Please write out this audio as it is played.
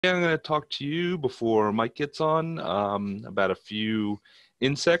I'm going to talk to you before Mike gets on about a few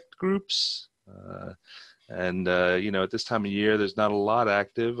insect groups. At this time of year, there's not a lot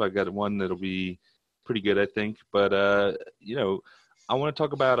active. I got one that'll be pretty good, I think. But, I want to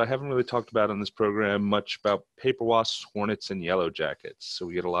talk about, I haven't really talked about on this program much about paper wasps, hornets, and yellowjackets. So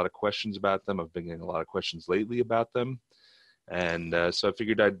we get a lot of questions about them. I've been getting a lot of questions lately about them. And so I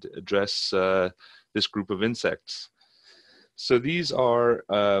figured I'd address this group of insects. So these are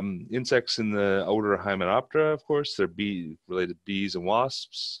insects in the order Hymenoptera, of course. They're related bees and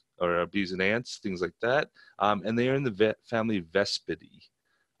wasps, or bees and ants, things like that. And they are in the family Vespidae.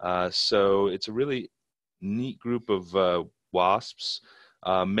 So it's a really neat group of wasps.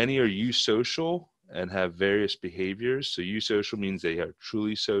 Many are eusocial and have various behaviors. So eusocial means they are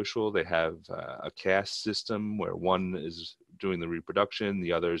truly social. They have a caste system where one is doing the reproduction,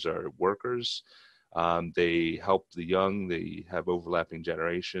 the others are workers. They help the young, they have overlapping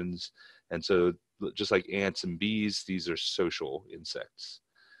generations. And so just like ants and bees, these are social insects.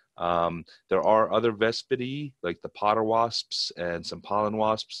 There are other Vespidae, like the potter wasps and some pollen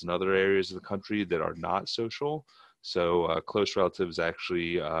wasps in other areas of the country that are not social. So close relatives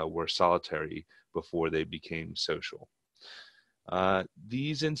actually were solitary before they became social.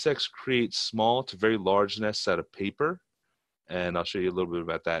 These insects create small to very large nests out of paper, and I'll show you a little bit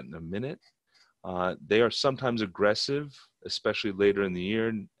about that in a minute. They are sometimes aggressive, especially later in the year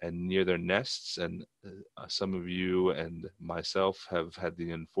and near their nests. And some of you and myself have had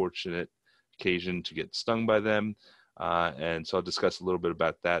the unfortunate occasion to get stung by them. And so I'll discuss a little bit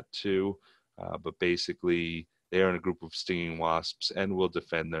about that too. But basically, they are in a group of stinging wasps and will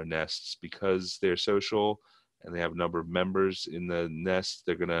defend their nests because they're social and they have a number of members in the nest.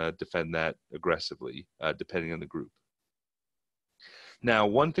 They're going to defend that aggressively, depending on the group. Now,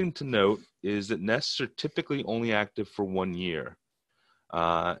 one thing to note is that nests are typically only active for 1 year.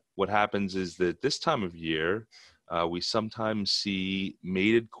 What happens is that this time of year, we sometimes see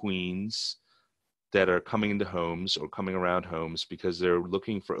mated queens that are coming into homes or coming around homes because they're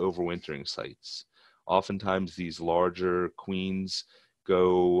looking for overwintering sites. Oftentimes, these larger queens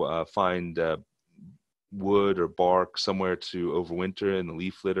go find wood or bark somewhere to overwinter in the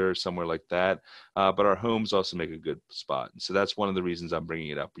leaf litter, somewhere like that. But our homes also make a good spot. And so that's one of the reasons I'm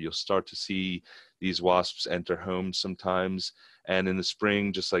bringing it up. You'll start to see these wasps enter homes sometimes. And in the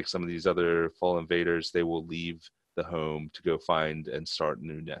spring, just like some of these other fall invaders, they will leave the home to go find and start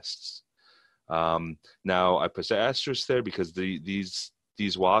new nests. Now, I put the asterisk there because these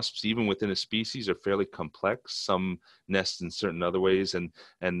wasps, even within a species, are fairly complex. Some nest in certain other ways, and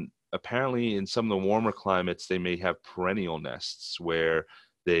apparently in some of the warmer climates, they may have perennial nests where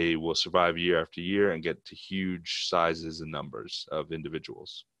they will survive year after year and get to huge sizes and numbers of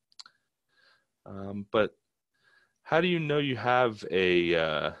individuals. But how do you know you have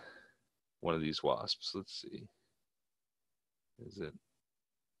a one of these wasps? Let's see. Let's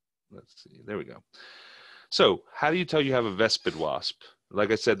see. There we go. So how do you tell you have a vespid wasp?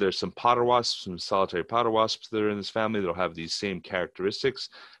 Like I said, there's some potter wasps, some solitary potter wasps that are in this family that'll have these same characteristics.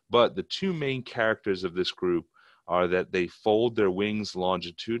 But the two main characters of this group are that they fold their wings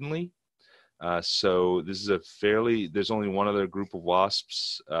longitudinally. So this is there's only one other group of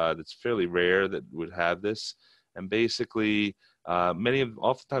wasps that's fairly rare that would have this. And basically,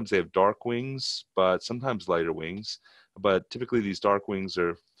 oftentimes they have dark wings, but sometimes lighter wings. But typically these dark wings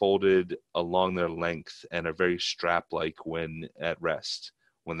are folded along their length and are very strap-like when at rest.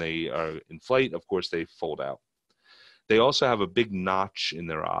 When they are in flight, of course, they fold out. They also have a big notch in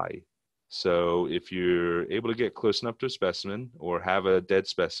their eye. So if you're able to get close enough to a specimen or have a dead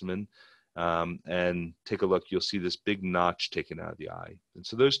specimen and take a look, you'll see this big notch taken out of the eye. And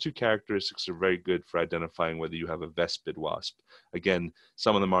so those two characteristics are very good for identifying whether you have a vespid wasp. Again,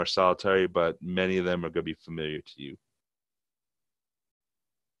 some of them are solitary, but many of them are going to be familiar to you.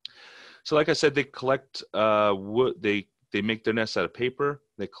 So like I said, they collect wood. They make their nests out of paper.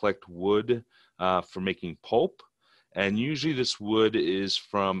 They collect wood for making pulp. And usually this wood is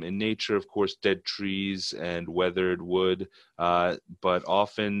from, in nature, of course, dead trees and weathered wood. But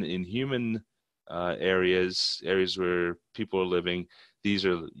often in human areas where people are living, these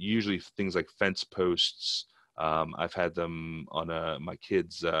are usually things like fence posts. I've had them on my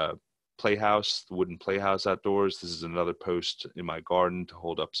kids' playhouse, the wooden playhouse outdoors. This is another post in my garden to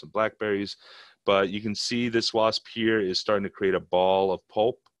hold up some blackberries. But you can see this wasp here is starting to create a ball of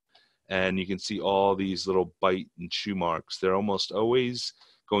pulp. And you can see all these little bite and chew marks. They're almost always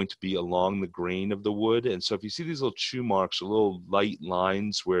going to be along the grain of the wood. And so if you see these little chew marks or little light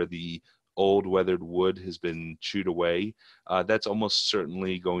lines where the old weathered wood has been chewed away, that's almost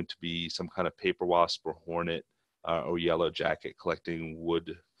certainly going to be some kind of paper wasp or hornet or yellow jacket collecting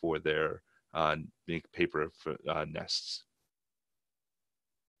wood for their paper nests.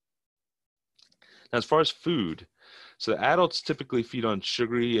 Now, as far as food, so the adults typically feed on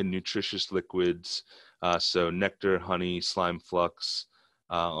sugary and nutritious liquids, so nectar, honey, slime flux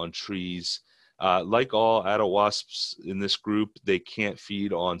on trees. Like all adult wasps in this group, they can't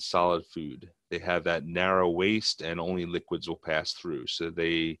feed on solid food. They have that narrow waist and only liquids will pass through. So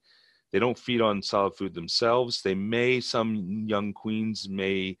they don't feed on solid food themselves. Some young queens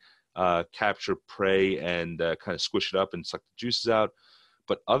may capture prey and kind of squish it up and suck the juices out.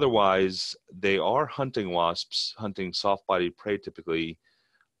 But otherwise, they are hunting wasps, hunting soft-bodied prey typically,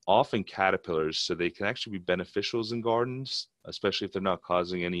 often caterpillars, so they can actually be beneficials in gardens, especially if they're not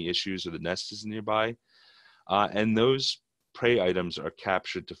causing any issues or the nest is nearby. And those prey items are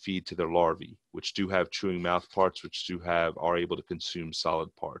captured to feed to their larvae, which do have chewing mouth parts, which are able to consume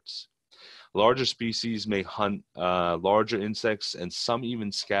solid parts. Larger species may hunt larger insects, and some even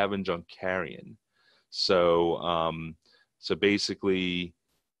scavenge on carrion. So basically,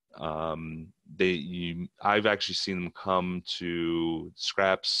 I've actually seen them come to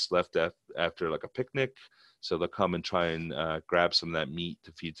scraps left after like a picnic. So they'll come and try and grab some of that meat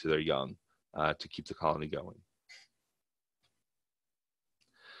to feed to their young to keep the colony going.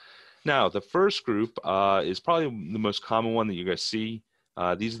 Now, the first group is probably the most common one that you guys see.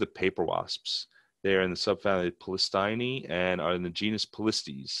 These are the paper wasps. They are in the subfamily Polystyene and are in the genus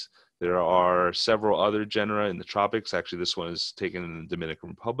Polistes. There are several other genera in the tropics. Actually, this one is taken in the Dominican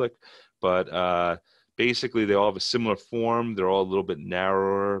Republic. But basically, they all have a similar form. They're all a little bit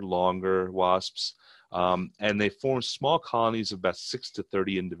narrower, longer wasps. And they form small colonies of about 6 to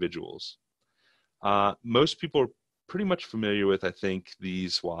 30 individuals. Most people are pretty much familiar with, I think,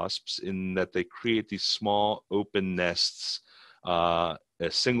 these wasps in that they create these small open nests, a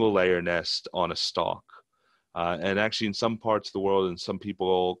single layer nest on a stalk. And actually in some parts of the world, and some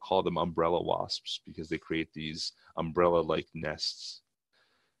people call them umbrella wasps because they create these umbrella-like nests.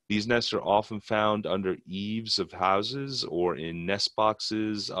 These nests are often found under eaves of houses or in nest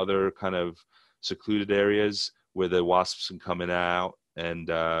boxes, other kind of secluded areas where the wasps can come in and out and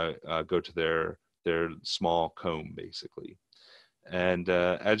go to their small comb, basically. And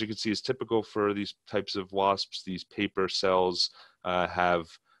as you can see, is typical for these types of wasps, these paper cells have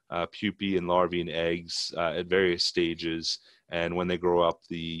pupae and larvae and eggs at various stages. And when they grow up,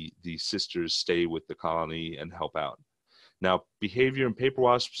 the sisters stay with the colony and help out. Now, behavior in paper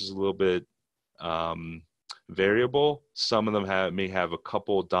wasps is a little bit variable. Some of them may have a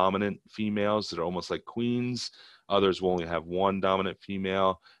couple dominant females that are almost like queens. Others will only have one dominant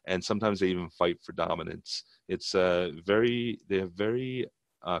female, and sometimes they even fight for dominance. They have very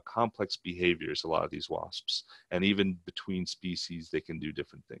complex behaviors, a lot of these wasps, and even between species, they can do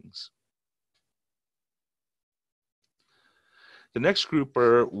different things. The next group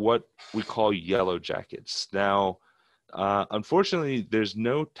are what we call yellowjackets. Now, unfortunately, there's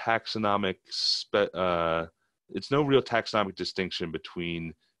no taxonomic, it's no real taxonomic distinction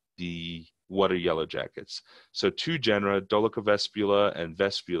between what are yellowjackets. So two genera, Dolichovespula and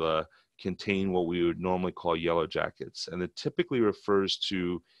Vespula, contain what we would normally call yellowjackets, and it typically refers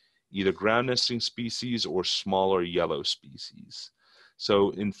to either ground nesting species or smaller yellow species.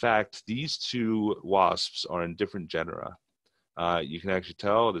 So in fact, these two wasps are in different genera. You can actually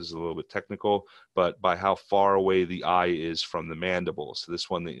tell, this is a little bit technical, but by how far away the eye is from the mandible. So this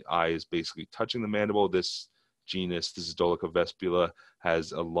one, the eye is basically touching the mandible. This genus, this is Dolichovespula,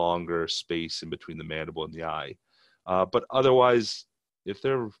 has a longer space in between the mandible and the eye. But otherwise, if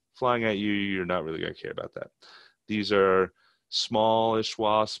they're flying at you, you're not really going to care about that. These are smallish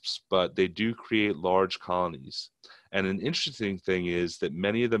wasps, but they do create large colonies. And an interesting thing is that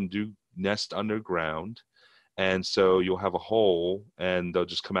many of them do nest underground. And so you'll have a hole and they'll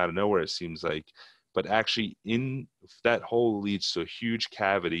just come out of nowhere, it seems like. But actually in that hole leads to a huge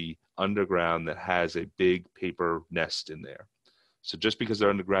cavity underground that has a big paper nest in there. So just because they're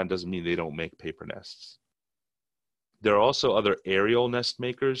underground doesn't mean they don't make paper nests. There are also other aerial nest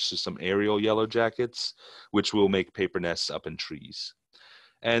makers, so some aerial yellowjackets, which will make paper nests up in trees.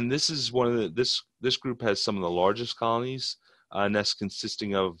 And this is this group has some of the largest colonies, nests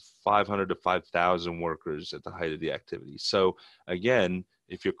consisting of 500 to 5,000 workers at the height of the activity. So again,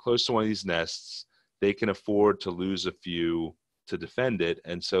 if you're close to one of these nests, they can afford to lose a few to defend it.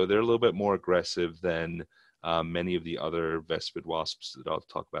 And so they're a little bit more aggressive than many of the other vespid wasps that I'll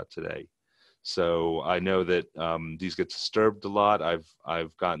talk about today. So I know that these get disturbed a lot.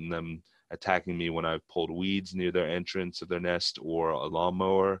 I've gotten them attacking me when I've pulled weeds near their entrance of their nest or a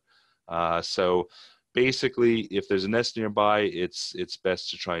lawnmower. So basically, if there's a nest nearby, it's best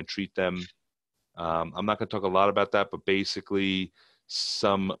to try and treat them. I'm not going to talk a lot about that, but basically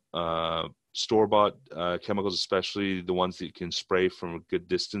some store-bought chemicals, especially the ones that you can spray from a good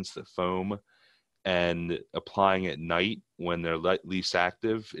distance that foam, and applying at night when they're least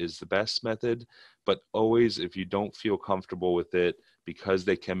active is the best method. But always, if you don't feel comfortable with it, because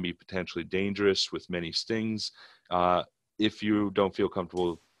they can be potentially dangerous with many stings, if you don't feel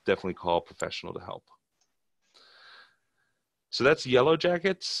comfortable, definitely call a professional to help. So that's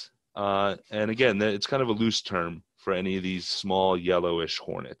Yellowjackets. And again, it's kind of a loose term for any of these small yellowish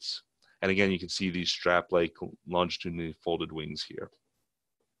hornets. And again, you can see these strap-like longitudinally folded wings here.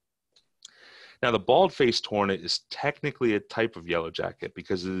 Now, the bald-faced hornet is technically a type of yellowjacket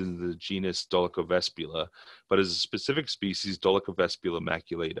because it is in the genus Dolichovespula, but is a specific species, Dolichovespula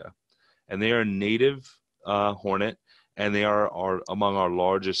maculata. And they are a native hornet, and they are among our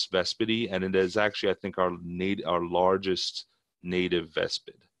largest Vespidae, and it is actually, I think, our largest native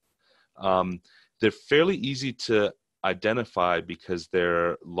vespid. They're fairly easy to identify because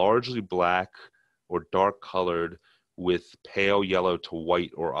they're largely black or dark colored with pale yellow to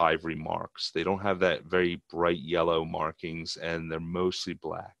white or ivory marks. They don't have that very bright yellow markings, and they're mostly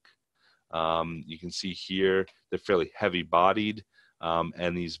black. You can see here they're fairly heavy bodied,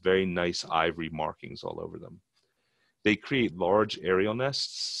 and these very nice ivory markings all over them. They create large aerial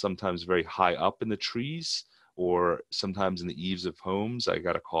nests, sometimes very high up in the trees, or sometimes in the eaves of homes. I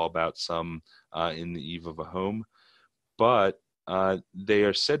got a call about some in the eave of a home. But they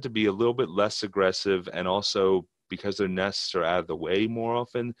are said to be a little bit less aggressive, and also because their nests are out of the way more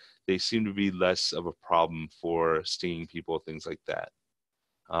often, they seem to be less of a problem for stinging people, things like that.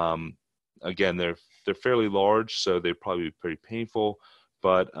 Again, they're fairly large, so they're probably pretty painful,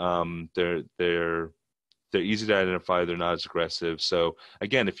 but they're easy to identify. They're not as aggressive. So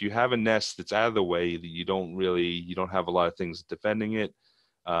again, if you have a nest that's out of the way, that you don't have a lot of things defending it,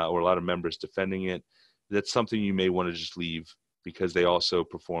 or a lot of members defending it, that's something you may want to just leave, because they also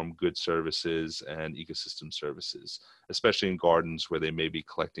perform good services and ecosystem services, especially in gardens where they may be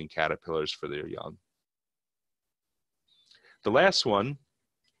collecting caterpillars for their young. The last one,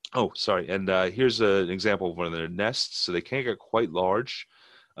 and here's an example of one of their nests. So they can get quite large.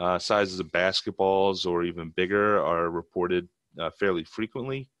 Sizes of basketballs or even bigger are reported fairly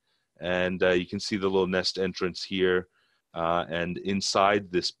frequently. And you can see the little nest entrance here. And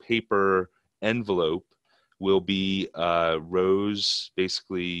inside this paper envelope will be rows,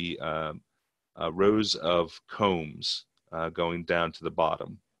 basically rows of combs going down to the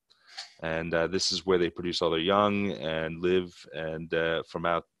bottom. And this is where they produce all their young and live, and from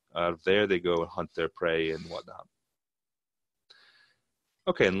out of there they go and hunt their prey and whatnot.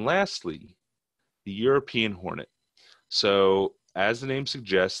 Okay, and lastly, the European hornet. So as the name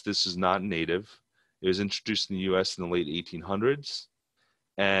suggests, this is not native. It was introduced in the US in the late 1800s,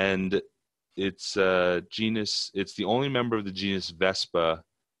 and it's the only member of the genus Vespa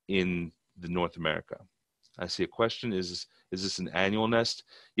in North America. I see a question, is this an annual nest?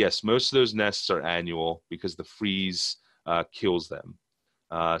 Yes, most of those nests are annual because the freeze kills them.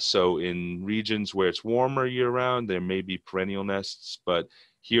 So in regions where it's warmer year-round, there may be perennial nests, but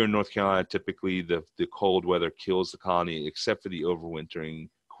here in North Carolina, typically the cold weather kills the colony, except for the overwintering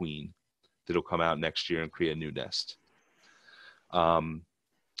queen that'll come out next year and create a new nest.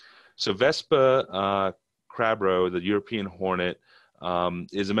 So Vespa crabro, the European hornet,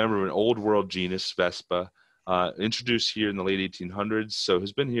 is a member of an old world genus, Vespa, introduced here in the late 1800s, so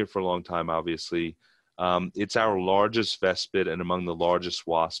has been here for a long time, obviously. It's our largest vespid and among the largest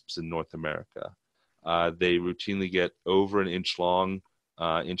wasps in North America. They routinely get over an inch long,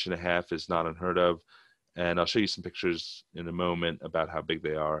 inch and a half is not unheard of, and I'll show you some pictures in a moment about how big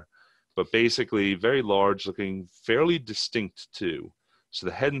they are. But basically, very large looking, fairly distinct too. So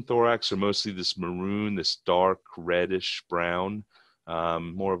the head and thorax are mostly this maroon, this dark reddish brown,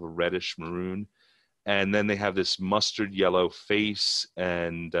 more of a reddish maroon. And then they have this mustard yellow face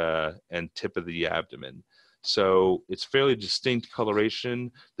and tip of the abdomen. So it's fairly distinct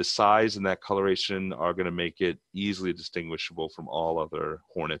coloration. The size and that coloration are going to make it easily distinguishable from all other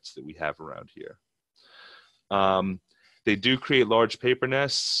hornets that we have around here. They do create large paper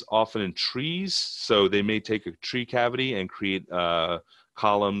nests, often in trees. So they may take a tree cavity and create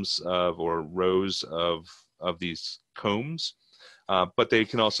columns of or rows of these combs. But they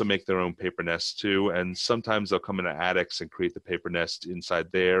can also make their own paper nests too, and sometimes they'll come into attics and create the paper nest inside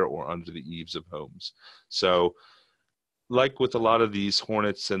there or under the eaves of homes. So like with a lot of these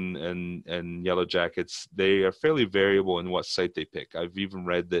hornets and yellowjackets, they are fairly variable in what site they pick. I've even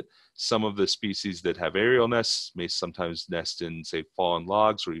read that some of the species that have aerial nests may sometimes nest in, say, fallen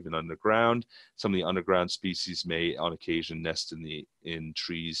logs or even underground. Some of the underground species may on occasion nest in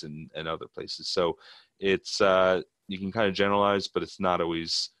trees and other places. So it's You can kind of generalize, but it's not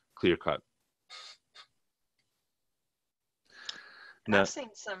always clear cut. I've seen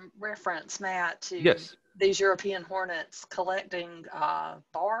some reference, Matt, to yes. these European hornets collecting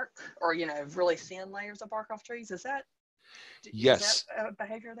bark or, really thin layers of bark off trees. Is that a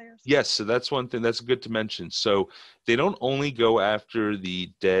behavior of theirs? Yes, so that's one thing that's good to mention. So they don't only go after the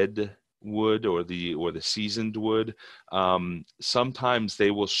dead wood or the seasoned wood. Sometimes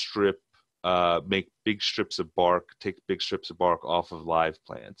they will make big strips of bark, take big strips of bark off of live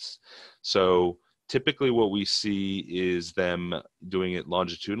plants. So typically what we see is them doing it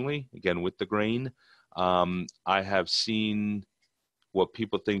longitudinally, again with the grain. I have seen what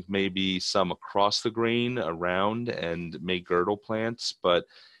people think may be some across the grain around and make girdle plants, but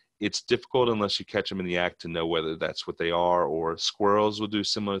it's difficult unless you catch them in the act to know whether that's what they are. Or squirrels will do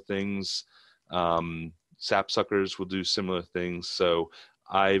similar things. Sapsuckers will do similar things. So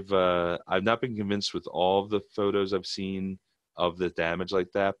I've not been convinced with all of the photos I've seen of the damage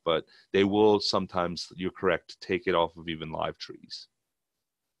like that, but they will sometimes, you're correct, take it off of even live trees.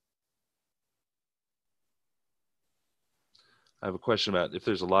 I have a question about if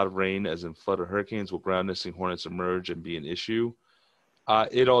there's a lot of rain, as in flood or hurricanes, will ground nesting hornets emerge and be an issue?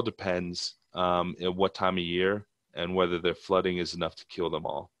 It all depends at what time of year and whether their flooding is enough to kill them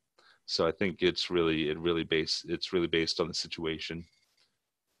all. So I think it's really based on the situation.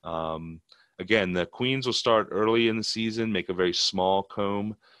 Again, the queens will start early in the season, make a very small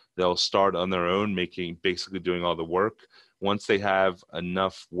comb. They'll start on their own, basically doing all the work. Once they have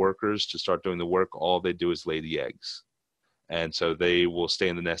enough workers to start doing the work, all they do is lay the eggs. And so they will stay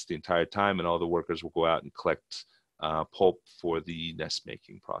in the nest the entire time, and all the workers will go out and collect pulp for the nest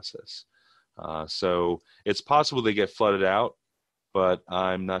making process. So it's possible they get flooded out, but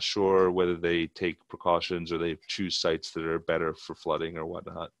I'm not sure whether they take precautions or they choose sites that are better for flooding or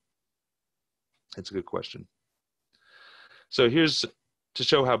whatnot. It's a good question. So here's to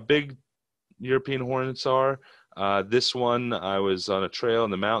show how big European hornets are. This one, I was on a trail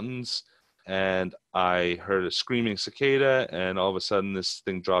in the mountains, and I heard a screaming cicada, and all of a sudden this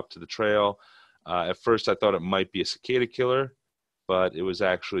thing dropped to the trail. At first I thought it might be a cicada killer, but it was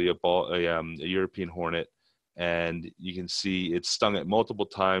actually a European hornet. And you can see it stung it multiple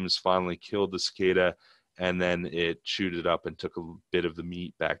times, finally killed the cicada, and then it chewed it up and took a bit of the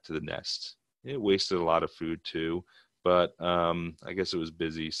meat back to the nest. It wasted a lot of food too, but I guess it was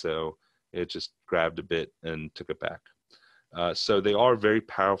busy, so it just grabbed a bit and took it back. So they are very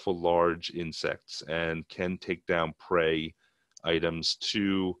powerful, large insects and can take down prey items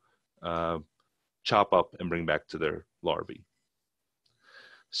to chop up and bring back to their larvae.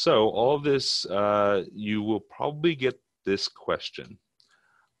 So all of this, you will probably get this question.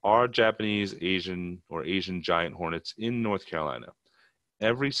 Are Japanese, Asian, or Asian giant hornets in North Carolina?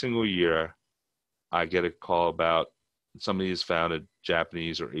 Every single year, I get a call about somebody has found a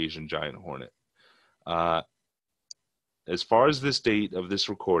Japanese or Asian giant hornet. As far as this date of this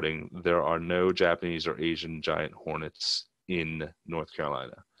recording, there are no Japanese or Asian giant hornets in North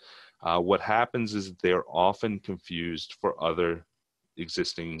Carolina. What happens is they're often confused for other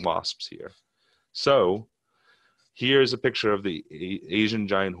existing wasps here. So here's a picture of the Asian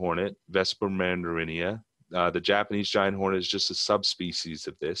giant hornet, Vespa mandarinia. The Japanese giant hornet is just a subspecies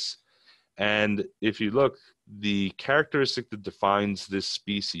of this. And if you look, the characteristic that defines this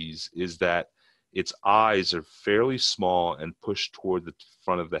species is that its eyes are fairly small and pushed toward the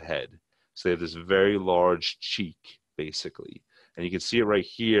front of the head. So they have this very large cheek, basically. And you can see it right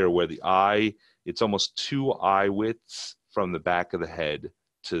here where the eye, it's almost 2 eye widths from the back of the head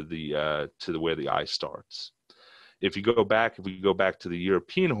to where the eye starts. If we go back to the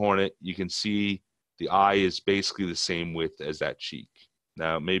European hornet, you can see the eye is basically the same width as that cheek.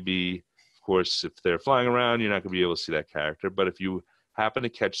 Now, maybe, of course, if they're flying around, you're not going to be able to see that character. But if you happen to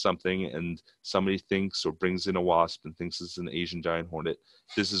catch something and somebody thinks or brings in a wasp and thinks it's an Asian giant hornet,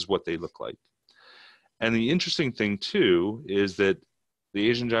 this is what they look like. And the interesting thing, too, is that the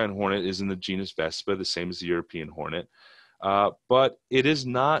Asian giant hornet is in the genus Vespa, the same as the European hornet. But it is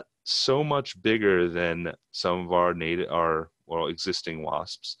not so much bigger than some of our existing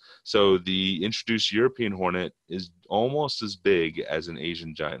wasps. So the introduced European hornet is almost as big as an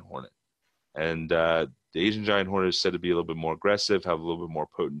Asian giant hornet. And the Asian giant hornet is said to be a little bit more aggressive, have a little bit more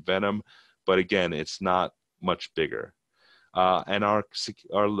potent venom. But again, it's not much bigger. And our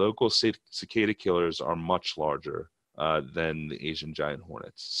local cicada killers are much larger than the Asian giant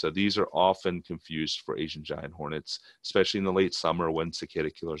hornets. So these are often confused for Asian giant hornets, especially in the late summer when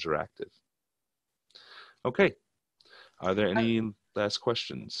cicada killers are active. Okay. Are there any last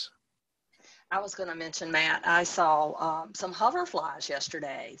questions? I was going to mention, Matt, I saw some hoverflies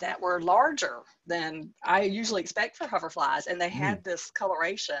yesterday that were larger than I usually expect for hoverflies, and they had this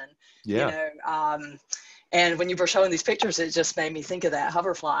coloration, you Yeah. know. And when you were showing these pictures, it just made me think of that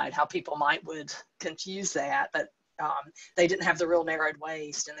hoverfly and how people would confuse that, but they didn't have the real narrowed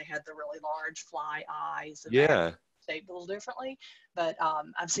waist, and they had the really large fly eyes, and they're Yeah. shaped a little differently. But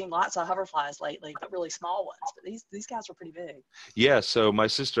I've seen lots of hoverflies lately, but really small ones. But these guys were pretty big. Yeah, so my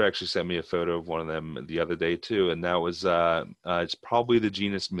sister actually sent me a photo of one of them the other day too, and that was it's probably the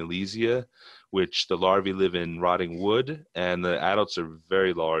genus Melesia, which the larvae live in rotting wood, and the adults are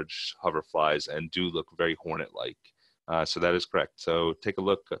very large hoverflies and do look very hornet-like. So that is correct. So take a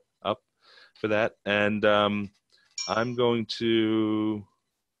look up for that, and I'm going to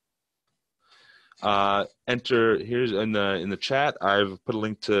enter here's in the chat. I've put a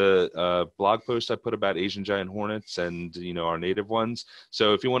link to a blog post I put about Asian giant hornets and our native ones.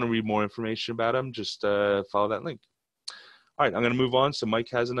 So if you want to read more information about them, just follow that link. All right, I'm going to move on so Mike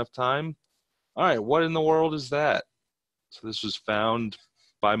has enough time. All right, what in the world is that? So this was found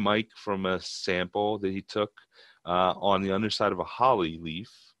by Mike from a sample that he took on the underside of a holly leaf.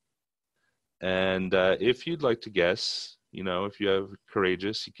 And if you'd like to guess, if you have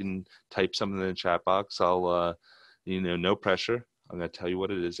courageous, you can type something in the chat box. I'll, no pressure. I'm going to tell you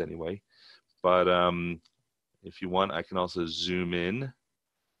what it is anyway. But if you want, I can also zoom in.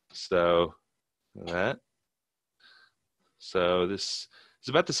 So that. So this is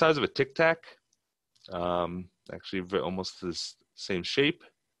about the size of a Tic Tac. Actually, almost the same shape.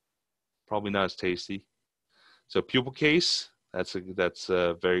 Probably not as tasty. So pupal case. That's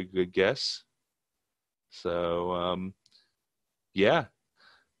a very good guess. So yeah,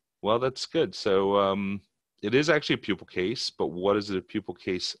 well, that's good. So it is actually a pupal case, but what is it a pupal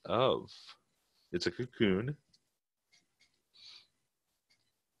case of? It's a cocoon.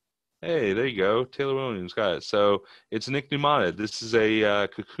 Hey, there you go. Taylor Williams got it. So it's an ichneumoniid. This is a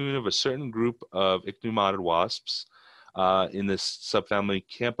cocoon of a certain group of ichneumoniid wasps in this subfamily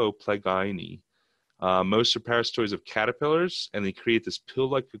Campestris. Most are parasitoids of caterpillars, and they create this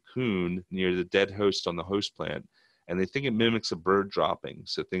pill-like cocoon near the dead host on the host plant. And they think it mimics a bird dropping,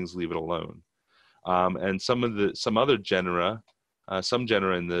 so things leave it alone. And some other genera, some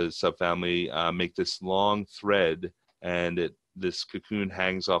genera in the subfamily make this long thread, and this cocoon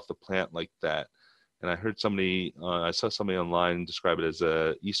hangs off the plant like that. And I saw somebody online describe it as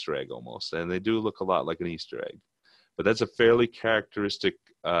a Easter egg almost, and they do look a lot like an Easter egg. But that's a fairly characteristic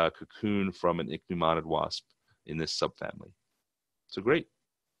cocoon from an ichneumoniid wasp in this subfamily. So great.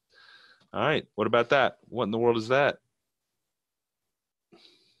 All right, what about that? What in the world is that?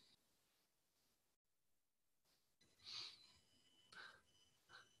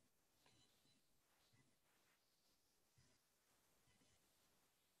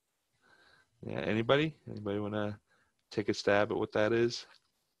 Yeah, anybody? Anybody want to take a stab at what that is?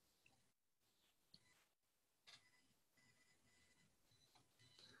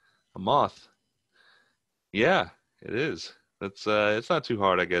 A moth. Yeah, it is. That's it's not too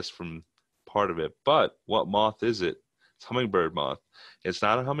hard, I guess, from part of it. But what moth is it? It's hummingbird moth. It's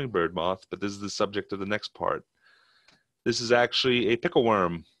not a hummingbird moth, but this is the subject of the next part. This is actually a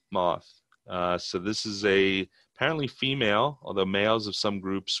pickleworm moth. So this is apparently female, although males of some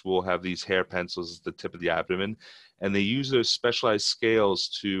groups will have these hair pencils at the tip of the abdomen, and they use those specialized scales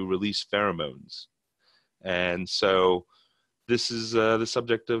to release pheromones. And so this is the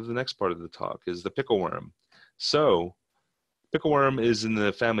subject of the next part of the talk, is the pickleworm. So pickleworm is in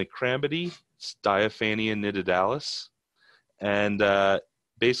the family Crambidae. It's Diaphania nididalis. And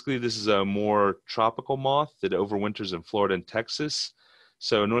basically, this is a more tropical moth that overwinters in Florida and Texas.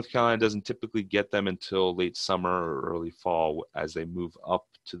 So North Carolina doesn't typically get them until late summer or early fall as they move up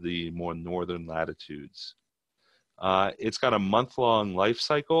to the more northern latitudes. It's got a month-long life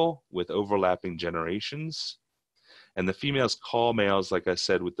cycle with overlapping generations. And the females call males, like I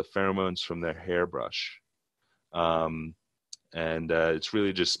said, with the pheromones from their hairbrush. And it's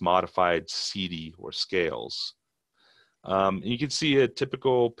really just modified setae or scales. You can see a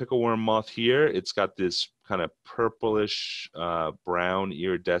typical pickleworm moth here. It's got this kind of purplish brown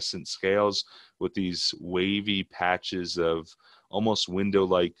iridescent scales with these wavy patches of almost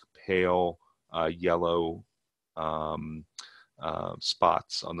window-like pale yellow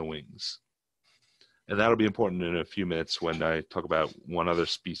spots on the wings. And that'll be important in a few minutes when I talk about one other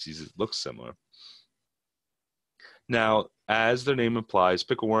species that looks similar. Now, as their name implies,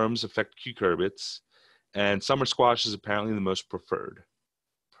 pickleworms affect cucurbits, and summer squash is apparently the most preferred.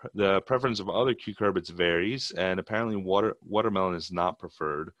 The preference of other cucurbits varies, and apparently watermelon is not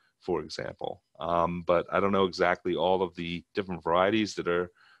preferred, for example. But I don't know exactly all of the different varieties that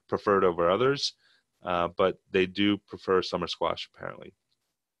are preferred over others, but they do prefer summer squash apparently.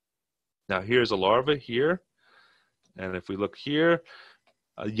 Now here's a larva here, and if we look here,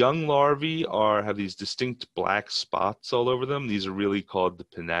 young larvae have these distinct black spots all over them. These are really called the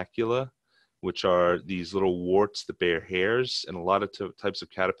pinnacula, which are these little warts that bear hairs, and a lot of types of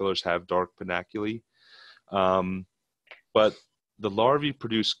caterpillars have dark pinnaculae. But the larvae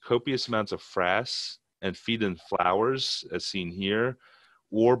produce copious amounts of frass and feed in flowers, as seen here,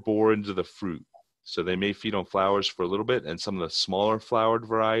 or bore into the fruit. So they may feed on flowers for a little bit, and some of the smaller flowered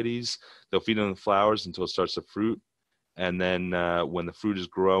varieties, they'll feed on the flowers until it starts to fruit. And then when the fruit is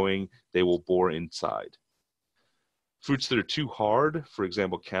growing, they will bore inside. Fruits that are too hard, for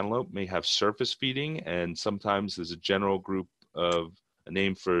example, cantaloupe, may have surface feeding, and sometimes there's a general group of a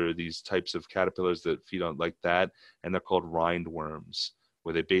name for these types of caterpillars that feed on like that, and they're called rind worms,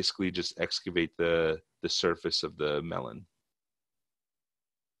 where they basically just excavate the surface of the melon.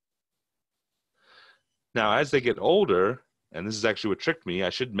 Now, as they get older, and this is actually what tricked me, I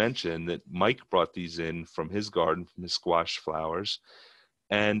should mention that Mike brought these in from his garden, from his squash flowers.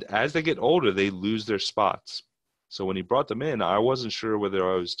 And as they get older, they lose their spots. So when he brought them in, I wasn't sure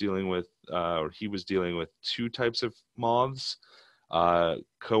whether I was dealing with, or he was dealing with two types of moths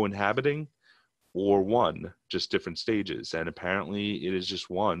co-inhabiting, or one, just different stages. And apparently it is just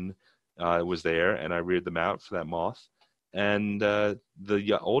one was there, and I reared them out for that moth. And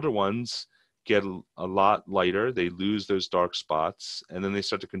the older ones get a lot lighter, they lose those dark spots, and then they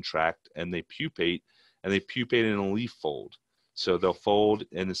start to contract and they pupate, and they pupate in a leaf fold. So they'll fold,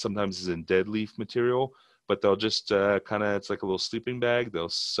 and sometimes it's in dead leaf material, but they'll just kind of, it's like a little sleeping bag, they'll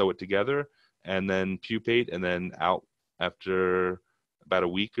sew it together and then pupate, and then out after about a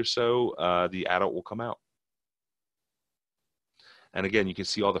week or so, the adult will come out. And again, you can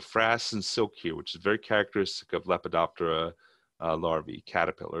see all the frass and silk here, which is very characteristic of Lepidoptera larvae,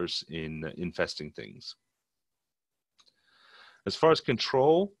 caterpillars in infesting things. As far as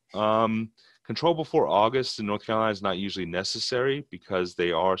control, control before August in North Carolina is not usually necessary because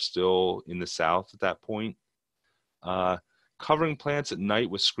they are still in the south at that point. Covering plants at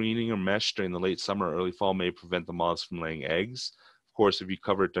night with screening or mesh during the late summer or early fall may prevent the moths from laying eggs. Of course, if you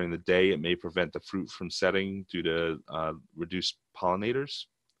cover it during the day, it may prevent the fruit from setting due to reduced pollinators.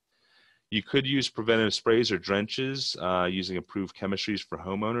 You could use preventative sprays or drenches using approved chemistries for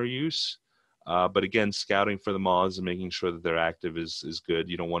homeowner use. But again, scouting for the moths and making sure that they're active is good.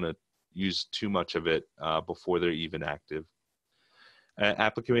 You don't want to use too much of it before they're even active.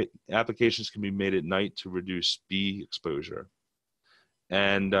 Applications can be made at night to reduce bee exposure.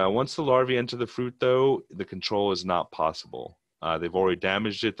 And once the larvae enter the fruit, though, the control is not possible. They've already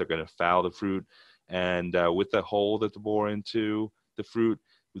damaged it. They're going to foul the fruit. And with the hole that they bore into the fruit,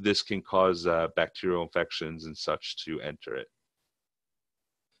 this can cause bacterial infections and such to enter it.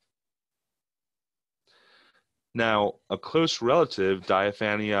 Now, a close relative,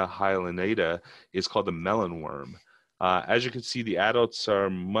 Diaphania hyalinata, is called the melon worm. As you can see, the adults are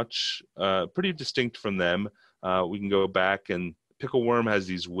pretty distinct from them. We can go back, and pickle worm has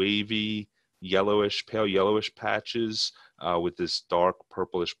these wavy, yellowish, pale yellowish patches with this dark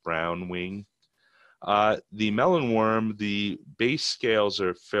purplish brown wing. The melon worm, the base scales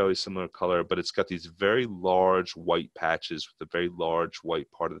are fairly similar color, but it's got these very large white patches with a very large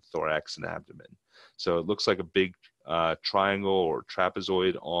white part of the thorax and abdomen. So it looks like a big triangle or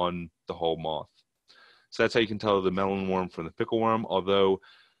trapezoid on the whole moth. So that's how you can tell the melon worm from the pickle worm. Although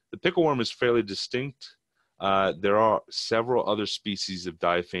the pickle worm is fairly distinct, there are several other species of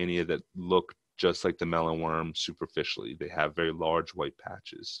Diaphania that look just like the melon worm superficially. They have very large white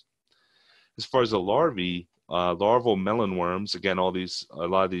patches. As far as the larvae, larval melon worms, again, a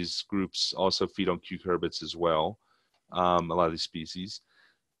lot of these groups also feed on cucurbits as well, a lot of these species.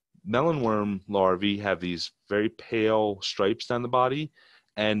 Melon worm larvae have these very pale stripes down the body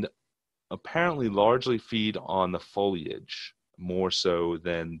and apparently largely feed on the foliage more so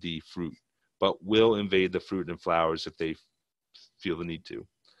than the fruit, but will invade the fruit and flowers if they feel the need to.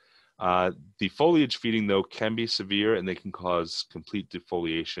 The foliage feeding, though, can be severe, and they can cause complete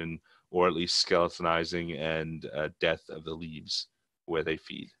defoliation or at least skeletonizing and death of the leaves where they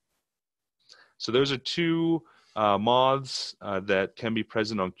feed. So those are two moths that can be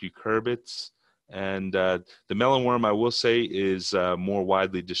present on cucurbits. And the melonworm, I will say, is more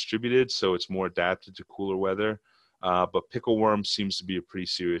widely distributed, so it's more adapted to cooler weather. But pickleworm seems to be a pretty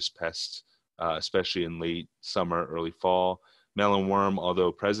serious pest, especially in late summer, early fall. Melonworm,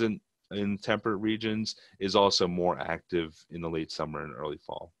 although present in temperate regions, is also more active in the late summer and early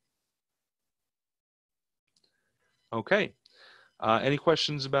fall. Okay. Any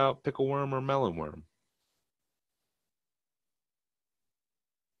questions about pickleworm or melonworm?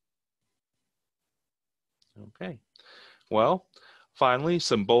 Okay. Well, finally,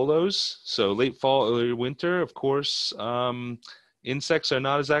 some bolos. So late fall, early winter, of course. Insects are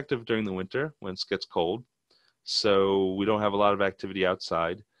not as active during the winter when it gets cold. So we don't have a lot of activity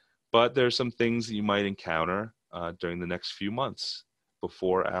outside. But there's some things that you might encounter during the next few months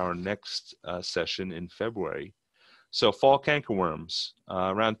before our next session in February. So fall cankerworms.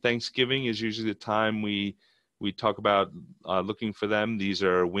 Around Thanksgiving is usually the time we talk about looking for them. These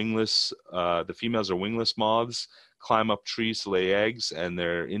are wingless. The females are wingless moths, climb up trees to lay eggs, and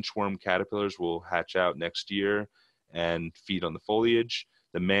their inchworm caterpillars will hatch out next year and feed on the foliage.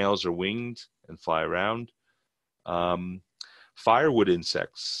 The males are winged and fly around. Firewood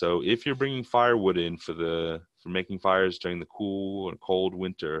insects. So if you're bringing firewood in for making fires during the cool and cold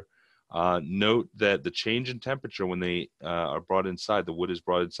winter, note that the change in temperature when they are brought inside, the wood is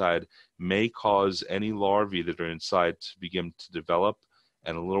brought inside, may cause any larvae that are inside to begin to develop,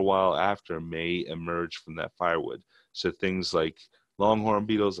 and a little while after may emerge from that firewood. So things like longhorn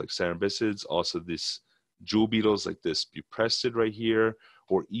beetles like Cerambycids, also this jewel beetles like this buprestid right here,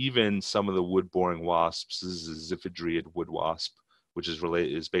 or even some of the wood-boring wasps. This is a Ziphidriid wood wasp, which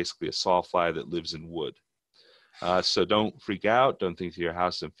is basically a sawfly that lives in wood. So don't freak out. Don't think that your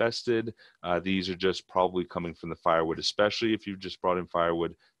house is infested. These are just probably coming from the firewood, especially if you've just brought in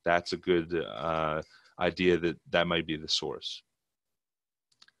firewood. That's a good idea that might be the source.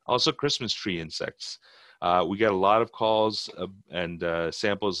 Also, Christmas tree insects. We get a lot of calls and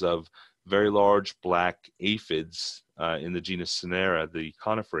samples of very large black aphids in the genus Cinera, the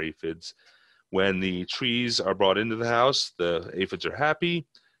conifer aphids. When the trees are brought into the house, the aphids are happy.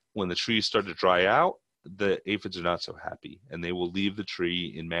 When the trees start to dry out, the aphids are not so happy, and they will leave the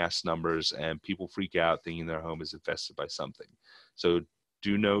tree in mass numbers, and people freak out thinking their home is infested by something. So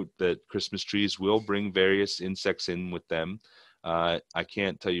do note that Christmas trees will bring various insects in with them. I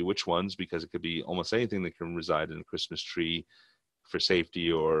can't tell you which ones because it could be almost anything that can reside in a Christmas tree for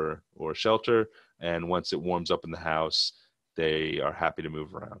safety or shelter. And once it warms up in the house, they are happy to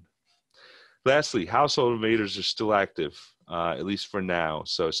move around. Lastly, household invaders are still active, at least for now.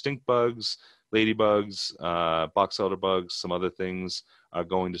 So stink bugs, ladybugs, box elder bugs, some other things are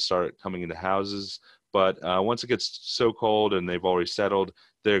going to start coming into houses. But once it gets so cold and they've already settled,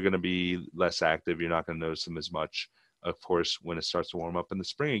 they're going to be less active. You're not going to notice them as much. Of course, when it starts to warm up in the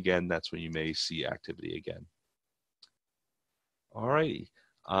spring again, that's when you may see activity again. All righty.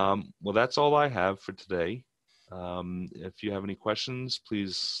 Well, that's all I have for today. If you have any questions,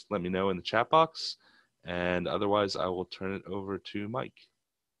 please let me know in the chat box. And otherwise, I will turn it over to Mike.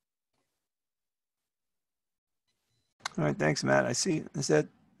 All right, thanks, Matt. I see, is that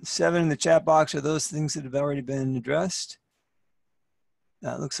 7 in the chat box? Are those things that have already been addressed?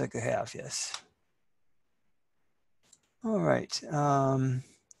 That looks like they have, yes. All right.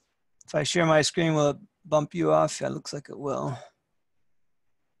 If I share my screen, will it bump you off? Yeah, it looks like it will.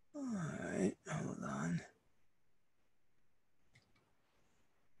 All right, hold on.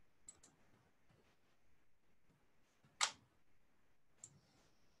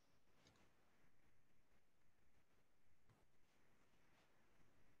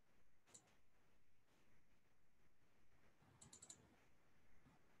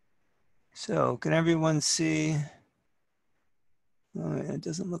 So can everyone see? Oh, it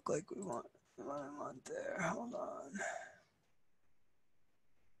doesn't look like we want what I want there. Hold on.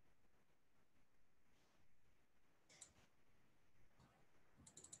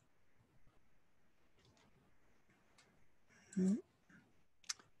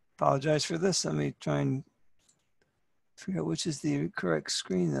 Apologize for this. Let me try and figure out which is the correct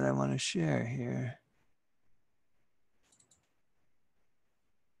screen that I want to share here.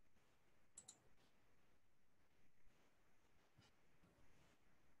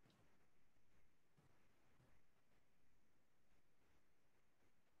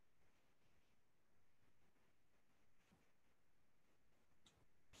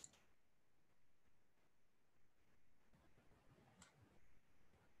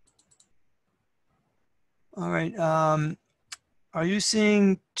 All right. Are you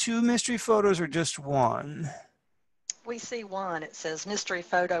seeing 2 mystery photos or just one? We see one. It says mystery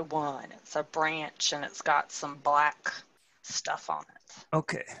photo 1. It's a branch and it's got some black stuff on it.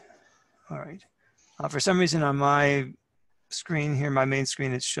 Okay. All right. For some reason on my screen here, my main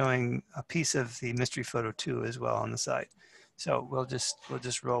screen, it's showing a piece of the mystery photo 2 as well on the side. So we'll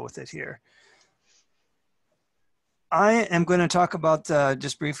just roll with it here. I am going to talk about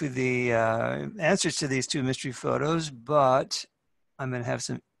just briefly the answers to these 2 mystery photos, but I'm going to have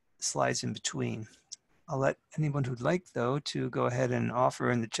some slides in between. I'll let anyone who'd like, though, to go ahead and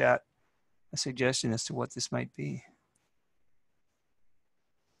offer in the chat a suggestion as to what this might be.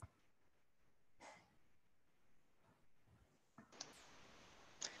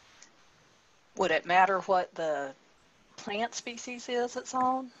 Would it matter what the plant species is it's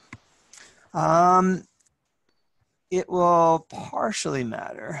on? It will partially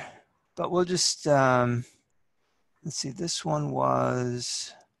matter, but we'll just, let's see, this one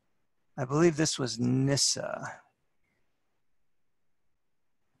was, I believe this was Nissa.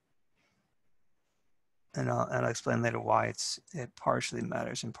 And I'll explain later why it partially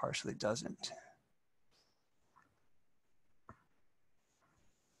matters and partially doesn't.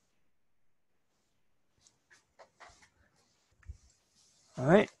 All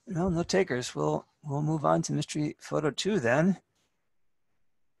right, no takers. We'll move on to mystery photo 2 then.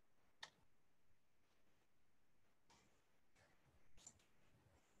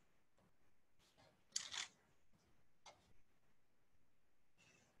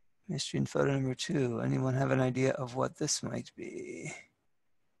 Mystery in photo number 2. Anyone have an idea of what this might be?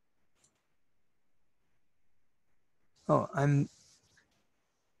 Oh,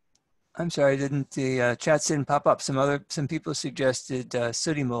 I'm sorry, the chats didn't pop up. Some people suggested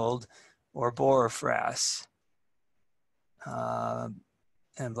sooty mold or borer frass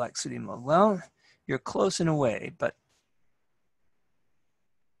and black sooty mold. Well, you're close in a way, but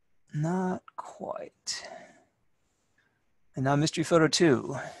not quite. And now mystery photo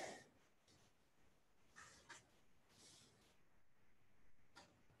 2.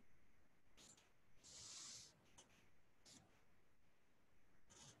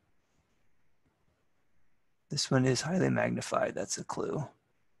 This one is highly magnified. That's a clue. All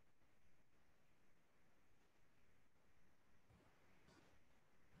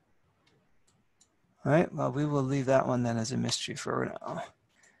right, well, we will leave that one then as a mystery for now.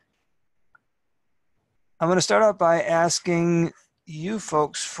 I'm going to start out by asking you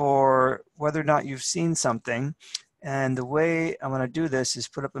folks for whether or not you've seen something. And the way I'm going to do this is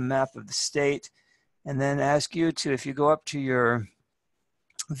put up a map of the state and then ask you to, if you go up to your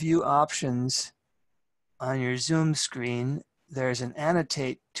view options on your Zoom screen, there's an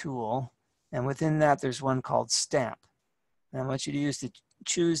annotate tool. And within that, there's one called stamp. And I want you to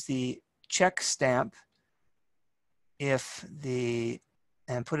choose the check stamp and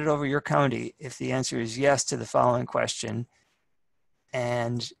put it over your county if the answer is yes to the following question,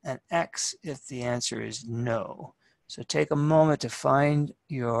 and an X if the answer is no. So take a moment to find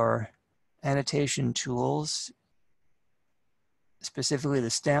your annotation tools, specifically the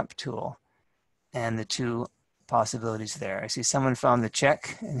stamp tool, and the two possibilities there. I see someone found the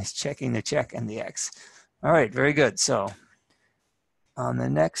check and is checking the check and the X. All right, very good. So on the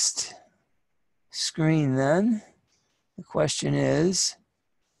next screen then, the question is,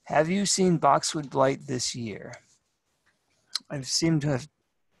 have you seen boxwood blight this year? I seem to have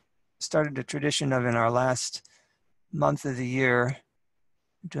started a tradition of, in our last month of the year,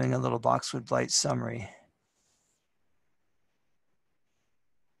 doing a little boxwood blight summary.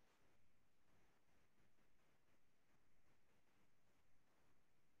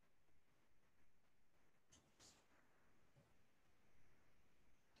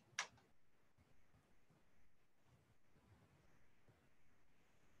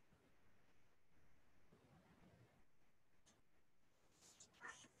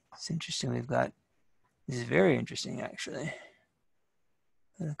 It's interesting. This is very interesting actually.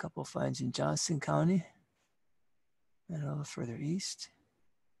 And a couple finds in Johnston County and a little further east.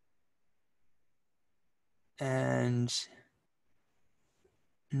 And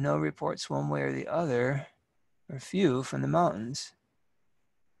no reports one way or the other, or few from the mountains.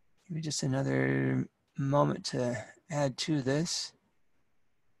 Maybe just another moment to add to this.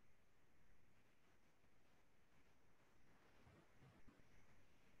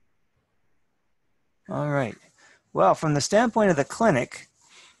 All right. Well, from the standpoint of the clinic,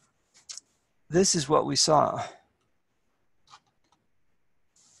 this is what we saw.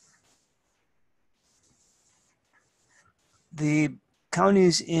 The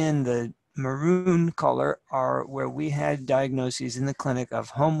counties in the maroon color are where we had diagnoses in the clinic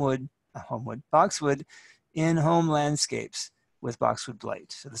of boxwood in home landscapes with boxwood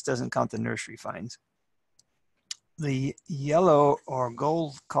blight. So this doesn't count the nursery finds. The yellow or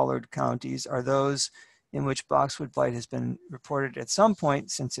gold colored counties are those in which boxwood blight has been reported at some point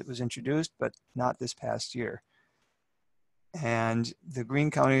since it was introduced, but not this past year. And the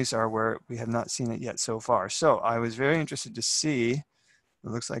green counties are where we have not seen it yet so far. So I was very interested to see, it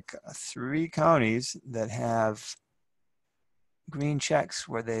looks like 3 counties that have green checks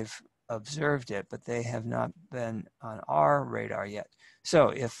where they've observed it, but they have not been on our radar yet. So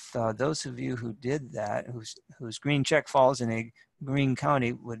if those of you who did that, whose green check falls in a green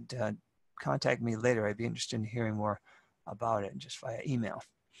county, would contact me later, I'd be interested in hearing more about it just via email.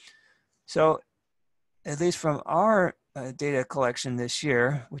 So at least from our data collection this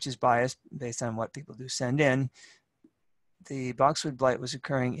year, which is biased based on what people do send in, the boxwood blight was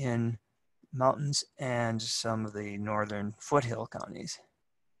occurring in mountains and some of the northern foothill counties.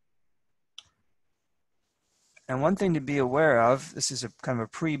 And one thing to be aware of, this is a kind of a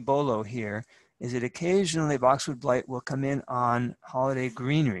pre-bolo here, is that occasionally boxwood blight will come in on holiday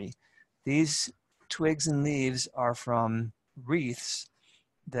greenery. These twigs and leaves are from wreaths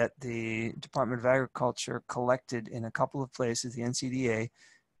that the Department of Agriculture collected in a couple of places, the NCDA,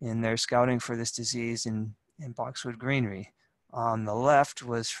 in their scouting for this disease in boxwood greenery. On the left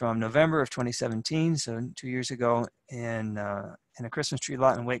was from November of 2017, so 2 years ago in a Christmas tree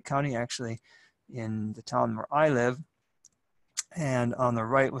lot in Wake County, actually in the town where I live. And on the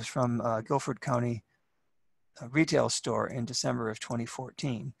right was from Guilford County retail store in December of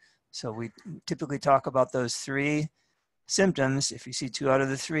 2014. So we typically talk about those three symptoms. If you see 2 out of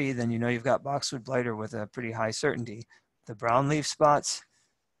the 3, then you know you've got boxwood blighter with a pretty high certainty. The brown leaf spots,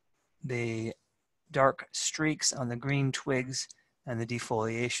 the dark streaks on the green twigs, and the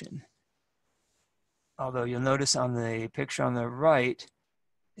defoliation. Although you'll notice on the picture on the right,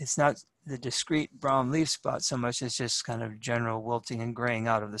 it's not the discrete brown leaf spots so much as just kind of general wilting and graying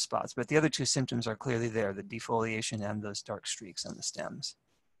out of the spots. But the other 2 symptoms are clearly there, the defoliation and those dark streaks on the stems.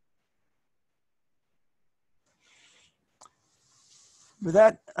 With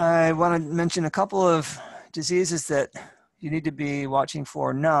that, I want to mention a couple of diseases that you need to be watching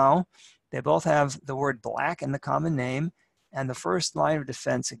for now. They both have the word black in the common name, and the first line of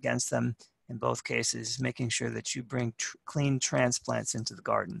defense against them in both cases is making sure that you bring clean transplants into the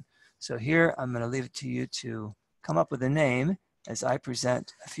garden. So here, I'm going to leave it to you to come up with a name as I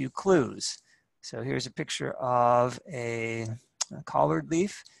present a few clues. So here's a picture of a collard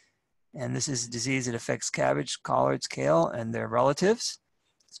leaf. And this is a disease that affects cabbage, collards, kale, and their relatives.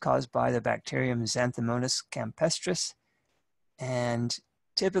 It's caused by the bacterium Xanthomonas campestris. And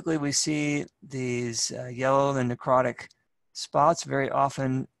typically we see these yellow and necrotic spots very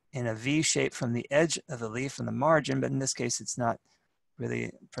often in a V shape from the edge of the leaf from the margin, but in this case it's not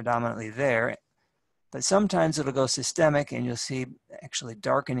really predominantly there. But sometimes it'll go systemic and you'll see actually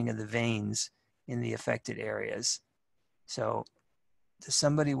darkening of the veins in the affected areas. So does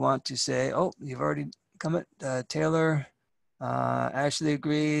somebody want to say, oh, you've already come at Taylor, Ashley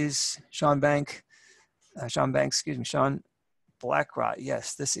agrees, Sean Banks, Sean, black rot.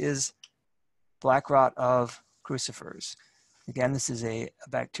 Yes, this is black rot of crucifers. Again, this is a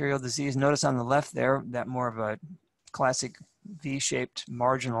bacterial disease. Notice on the left there, that more of a classic V-shaped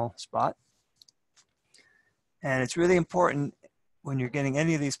marginal spot. And it's really important when you're getting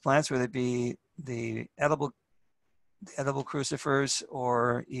any of these plants, whether it be the edible crucifers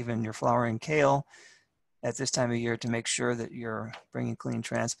or even your flowering kale at this time of year, to make sure that you're bringing clean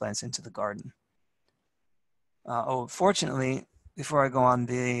transplants into the garden. Fortunately, before I go on,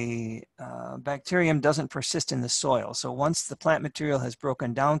 the bacterium doesn't persist in the soil. So once the plant material has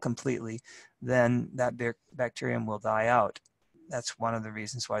broken down completely, then that bacterium will die out. That's one of the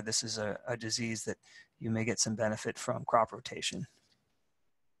reasons why this is a disease that you may get some benefit from crop rotation.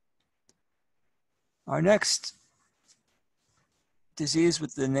 Our next disease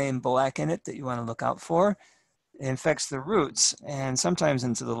with the name black in it that you want to look out for infects the roots and sometimes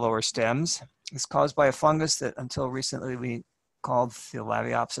into the lower stems. It's caused by a fungus that until recently we called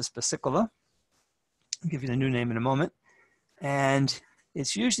Yellowjackets basicola. I'll give you the new name in a moment. And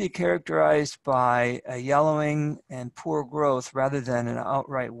it's usually characterized by a yellowing and poor growth rather than an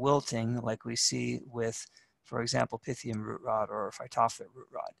outright wilting like we see with, for example, Pythium root rot or Phytophthora root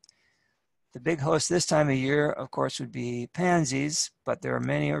rot. The big host this time of year, of course, would be pansies, but there are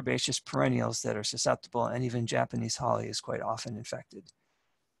many herbaceous perennials that are susceptible, and even Japanese holly is quite often infected.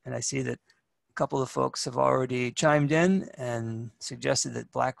 And I see that a couple of folks have already chimed in and suggested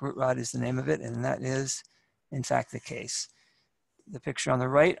that black root rot is the name of it, and that is, in fact, the case. The picture on the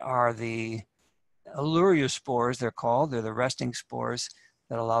right are the aluriospores, they're called. They're the resting spores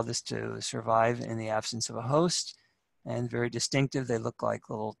that allow this to survive in the absence of a host. And very distinctive. They look like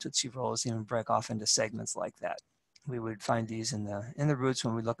little Tootsie Rolls, even break off into segments like that. We would find these in the roots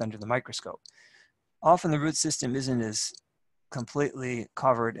when we look under the microscope. Often the root system isn't as completely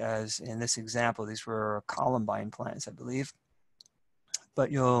covered as in this example. These were columbine plants, I believe.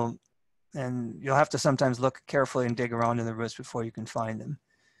 But you'll have to sometimes look carefully and dig around in the roots before you can find them.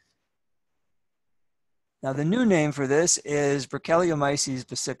 Now the new name for this is Bertone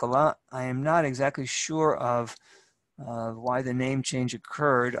basicola. I am not exactly sure of why the name change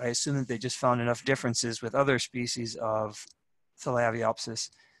occurred. I assume that they just found enough differences with other species of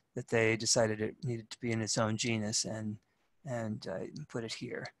Yellowjackets that they decided it needed to be in its own genus and put it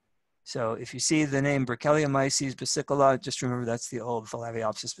here. So if you see the name Bertone basicola, just remember that's the old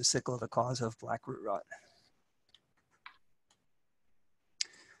Phalaviopsis basicola, the cause of black root rot.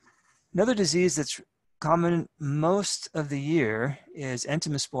 Another disease that's common most of the year is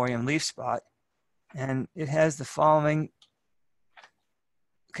entomosporium leaf spot, and it has the following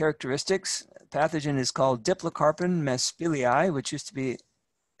characteristics. Pathogen is called Diplocarpon mespilii, which used to be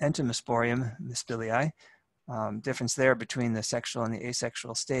entomosporium mespilii. Difference there between the sexual and the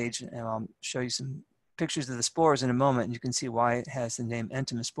asexual stage, and I'll show you some pictures of the spores in a moment, and you can see why it has the name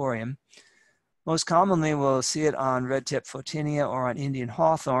entomosporium. Most commonly, we'll see it on red tip photinia or on Indian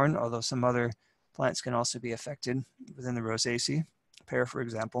hawthorn, although some other plants can also be affected within the Rosaceae, pear, for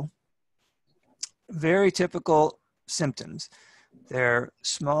example. Very typical symptoms. They're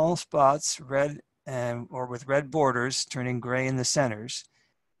small spots, red or with red borders, turning gray in the centers,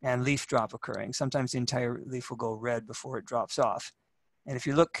 and leaf drop occurring. Sometimes the entire leaf will go red before it drops off. And if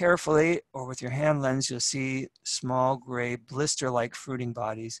you look carefully or with your hand lens, you'll see small gray blister-like fruiting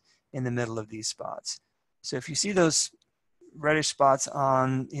bodies in the middle of these spots. So if you see those reddish spots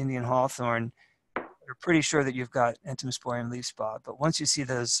on Indian hawthorn, you're pretty sure that you've got entomosporium leaf spot. But once you see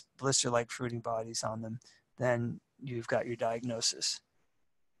those blister-like fruiting bodies on them, then you've got your diagnosis.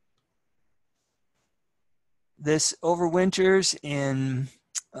 This overwinters in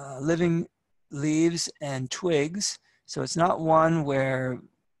living leaves and twigs. So it's not one where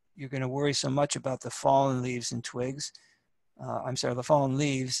you're going to worry so much about the fallen leaves and twigs. The fallen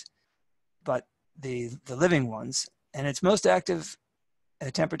leaves, but the living ones. And it's most active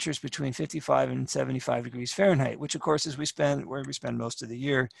at temperatures between 55 and 75 degrees Fahrenheit, which of course is where we spend most of the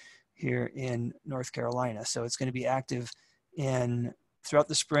year here in North Carolina. So it's going to be active throughout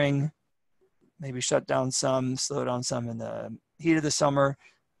the spring, maybe shut down some, slow down some in the heat of the summer,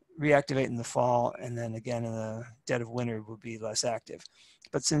 reactivate in the fall, and then again in the dead of winter will be less active.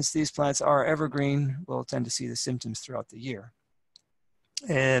 But since these plants are evergreen, we'll tend to see the symptoms throughout the year.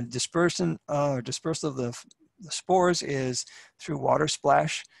 And dispersal of the spores is through water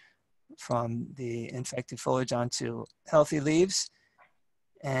splash from the infected foliage onto healthy leaves.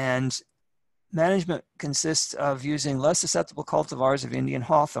 And management consists of using less susceptible cultivars of Indian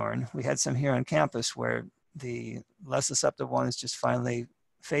hawthorn. We had some here on campus where the less susceptible ones just finally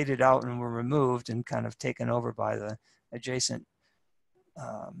faded out and were removed and kind of taken over by the adjacent.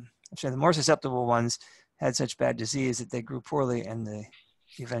 The more susceptible ones had such bad disease that they grew poorly, and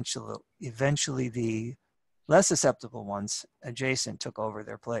eventually the less susceptible ones adjacent took over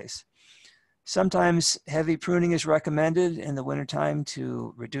their place. Sometimes heavy pruning is recommended in the wintertime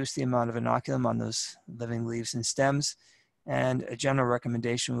to reduce the amount of inoculum on those living leaves and stems. And a general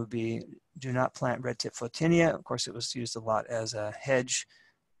recommendation would be do not plant red tip photinia. Of course, it was used a lot as a hedge,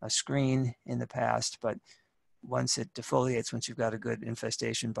 a screen in the past, but once it defoliates, once you've got a good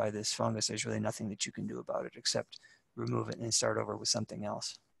infestation by this fungus, there's really nothing that you can do about it except remove it and start over with something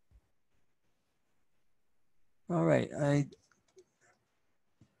else. All right,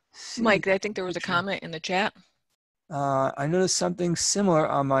 Mike, I think there was a comment in the chat. I noticed something similar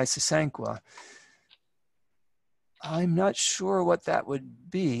on my Sasanqua. I'm not sure what that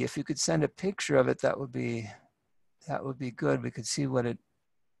would be. If you could send a picture of it, that would be good. We could see what it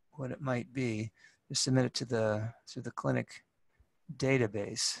might be. Just submit it to the clinic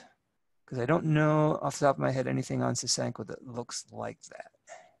database, because I don't know off the top of my head anything on Sasanqua that looks like that.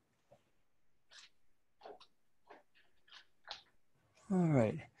 All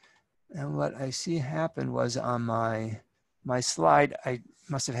right. And what I see happened was on my slide, I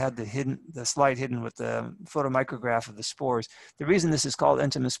must have had the slide hidden with the photomicrograph of the spores. The reason this is called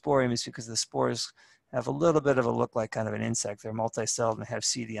entomosporium is because the spores have a little bit of a look like kind of an insect. They're multicelled and have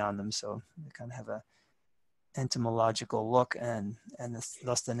seedy on them, so they kind of have a entomological look, and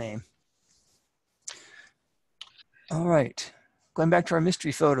thus the name. All right, going back to our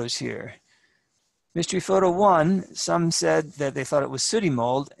mystery photos here. Mystery photo 1, some said that they thought it was sooty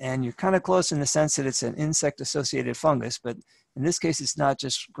mold, and you're kind of close in the sense that it's an insect-associated fungus, but in this case, it's not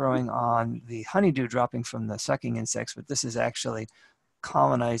just growing on the honeydew dropping from the sucking insects, but this is actually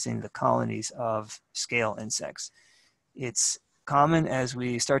colonizing the colonies of scale insects. It's common as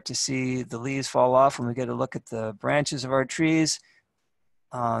we start to see the leaves fall off when we get a look at the branches of our trees.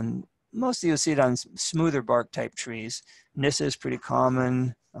 Mostly you'll see it on smoother bark type trees. Nyssa is pretty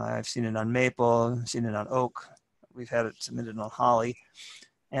common. I've seen it on maple, I've seen it on oak. We've had it submitted on holly.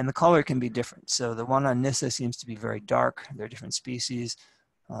 And the color can be different. So the one on Nyssa seems to be very dark. There are different species.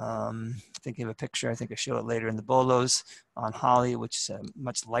 Thinking of a picture, I think I'll show it later in the BOLOs on holly, which is a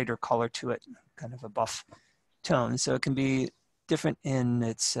much lighter color to it, kind of a buff tone. So it can be different in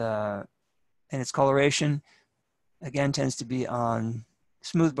its coloration. Again, tends to be on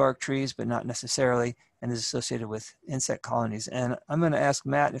smooth bark trees, but not necessarily, and is associated with insect colonies. And I'm going to ask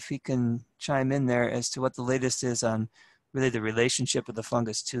Matt if he can chime in there as to what the latest is on really the relationship of the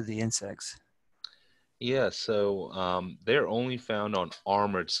fungus to the insects. Yeah, so they're only found on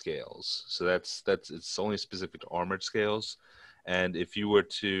armored scales. So that's it's only specific to armored scales. And if you were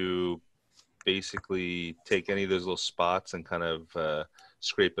to basically take any of those little spots and kind of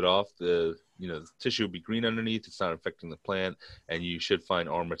scrape it off, the tissue will be green underneath. It's not affecting the plant, and you should find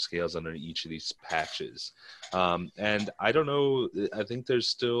armored scales under each of these patches. And I don't know. I think there's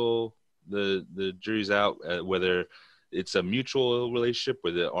still the jury's out whether it's a mutual relationship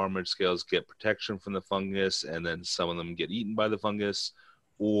where the armored scales get protection from the fungus and then some of them get eaten by the fungus,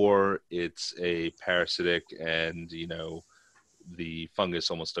 or it's a parasitic and the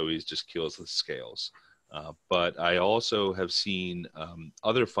fungus almost always just kills the scales. But I also have seen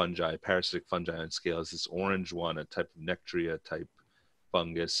other fungi, parasitic fungi on scales, this orange one, a type of Nectaria type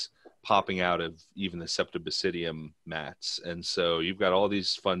fungus, popping out of even the Septobasidium mats. And so you've got all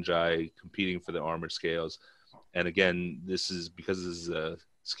these fungi competing for the armored scales. And again, this is because this is a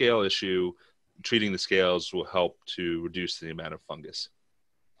scale issue. Treating the scales will help to reduce the amount of fungus.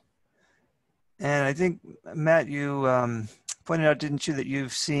 And I think, Matt, you pointed out, didn't you, that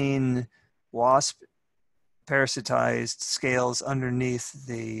you've seen wasp parasitized scales underneath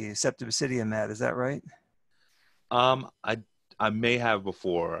the Septobasidium mat. Is that right? I may have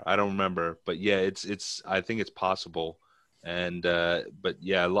before. I don't remember, but yeah, it's I think it's possible. And but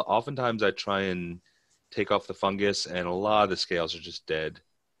yeah, oftentimes I try and take off the fungus, and a lot of the scales are just dead.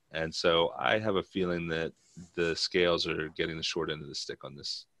 And so I have a feeling that the scales are getting the short end of the stick on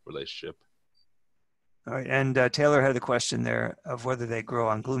this relationship. All right, and Taylor had a question there of whether they grow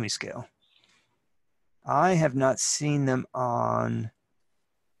on gloomy scale. I have not seen them on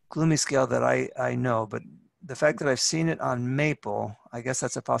gloomy scale that I know, but the fact that I've seen it on maple, I guess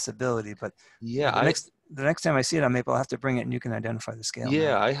that's a possibility. But yeah, the next time I see it on maple, I'll have to bring it and you can identify the scale.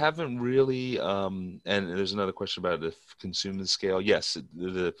 Yeah, I haven't really. And there's another question about if consume the scale. Yes,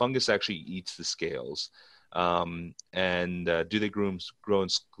 the fungus actually eats the scales. And do they grow in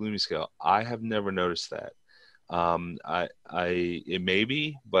gloomy scale? I have never noticed that. It may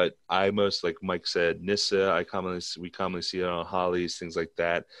be, but I most, like Mike said, Nissa. We commonly see it on hollies, things like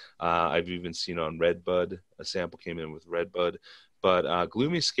that. I've even seen it on redbud. A sample came in with redbud, but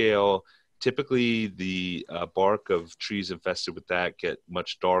gloomy scale. Typically, the bark of trees infested with that get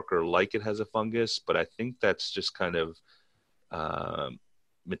much darker, like it has a fungus. But I think that's just kind of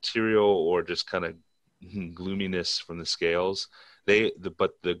material or just kind of gloominess from the scales.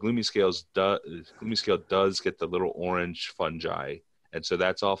 But the gloomy scale does get the little orange fungi, and so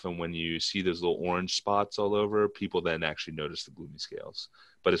that's often when you see those little orange spots all over. People then actually notice the gloomy scales.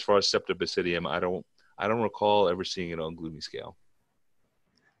 But as far as Septobasidium, I don't recall ever seeing it on gloomy scale.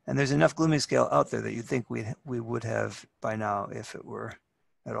 And there's enough gloomy scale out there that you'd think we would have by now if it were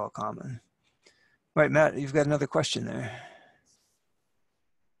at all common. Right, Matt, you've got another question there.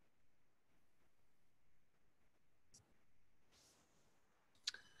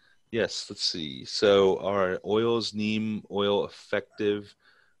 Yes, let's see. So are oils, neem oil, effective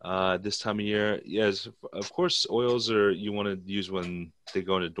this time of year? Yes, of course, oils you want to use when they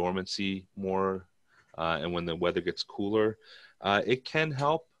go into dormancy more and when the weather gets cooler. It can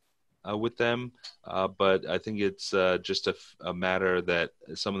help with them, but I think it's just a matter that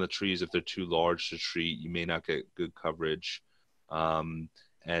some of the trees, if they're too large to treat, you may not get good coverage. And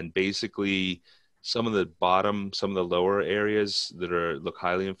basically, some of the lower areas that look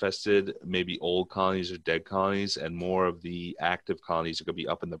highly infested, maybe old colonies or dead colonies, and more of the active colonies are going to be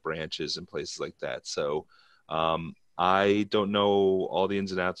up in the branches and places like that. So I don't know all the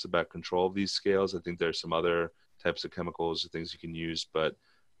ins and outs about control of these scales. I think there's some other types of chemicals or things you can use, but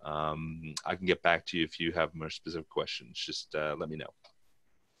I can get back to you if you have more specific questions. Just let me know.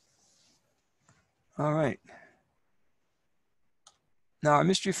 All right. Now our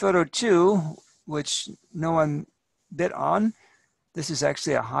mystery photo 2, which no one bit on, this is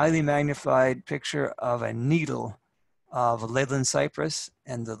actually a highly magnified picture of a needle of a Leyland cypress,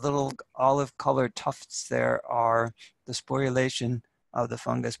 and the little olive colored tufts there are the sporulation of the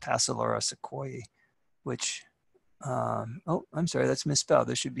fungus Passiflora sequoiae, which oh, I'm sorry, that's misspelled.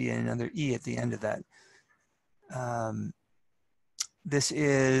 There should be another E at the end of that. This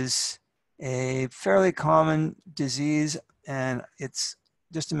is a fairly common disease, and it's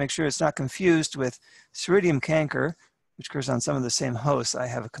just to make sure it's not confused with Ceridium canker, which occurs on some of the same hosts. I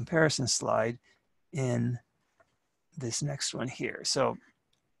have a comparison slide in this next one here. So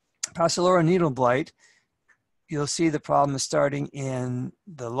Passiflora needle blight, you'll see the problem is starting in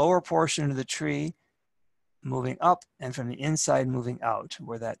the lower portion of the tree, moving up and from the inside moving out,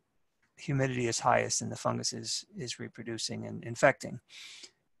 where that humidity is highest and the fungus is reproducing and infecting.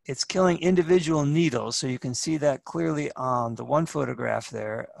 It's killing individual needles, so you can see that clearly on the one photograph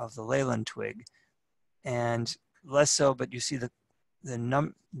there of the Leyland twig, and less so, but you see the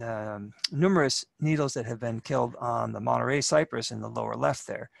numerous needles that have been killed on the Monterey cypress in the lower left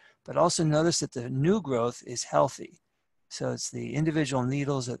there. But also notice that the new growth is healthy. So it's the individual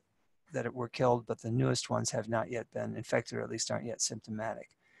needles that were killed, but the newest ones have not yet been infected, or at least aren't yet symptomatic.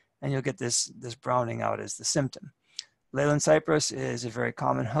 And you'll get this browning out as the symptom. Leyland cypress is a very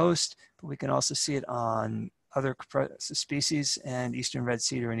common host, but we can also see it on other species and eastern red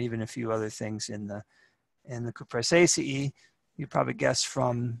cedar and even a few other things in the Cupressaceae. You probably guessed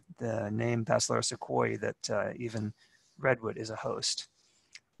from the name Bacillus sequoiae that even redwood is a host.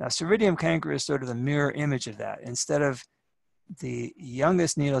 Now, Ceridium canker is sort of the mirror image of that. Instead of the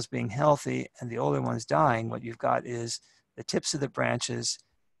youngest needles being healthy and the older ones dying, what you've got is the tips of the branches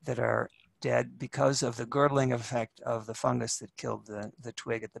that are dead because of the girdling effect of the fungus that killed the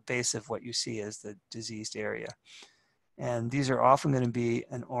twig at the base of what you see as the diseased area. And these are often going to be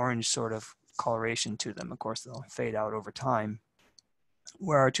an orange sort of coloration to them. Of course, they'll fade out over time.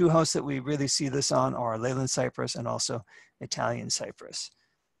 Where our two hosts that we really see this on are Leyland cypress and also Italian cypress.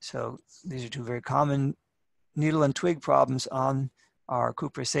 So these are two very common needle and twig problems on our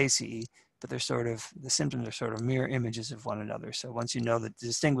Cupressaceae, but they're sort of, the symptoms are sort of mirror images of one another. So once you know that,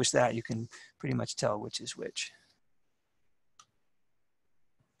 distinguish that, you can pretty much tell which is which.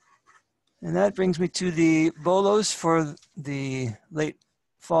 And that brings me to the bolos for the late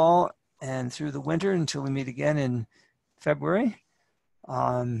fall and through the winter until we meet again in February.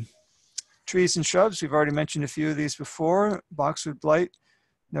 Trees and shrubs, we've already mentioned a few of these before. Boxwood blight,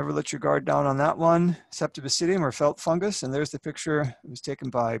 never let your guard down on that one. Septibasidium or felt fungus, and there's the picture. It was taken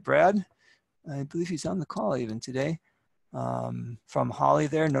by Brad. I believe he's on the call even today. From holly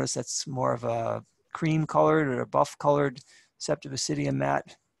there, notice that's more of a cream colored or a buff colored Septibasidium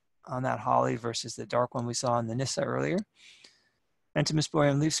mat on that holly versus the dark one we saw in the Nyssa earlier.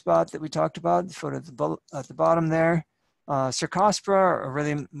 Entomosporium leaf spot that we talked about, the photo at the bottom there. Cercospora, or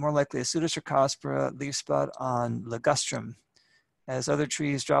really more likely a pseudocercospora leaf spot on ligustrum. As other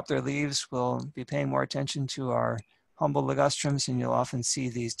trees drop their leaves, we'll be paying more attention to our humble ligustrums, and you'll often see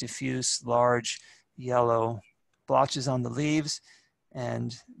these diffuse, large, yellow blotches on the leaves,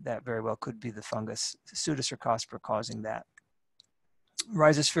 and that very well could be the fungus pseudocercospora causing that.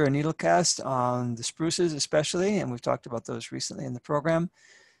 Rhizosphere needlecast on the spruces especially, and we've talked about those recently in the program.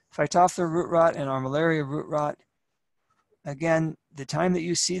 Phytophthora root rot and armillaria root rot. Again, the time that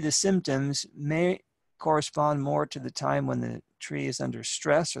you see the symptoms may correspond more to the time when the tree is under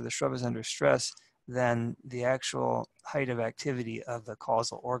stress or the shrub is under stress than the actual height of activity of the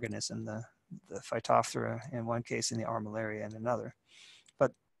causal organism, the Phytophthora in one case and the armillaria in another.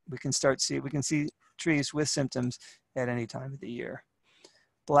 But we can see trees with symptoms at any time of the year.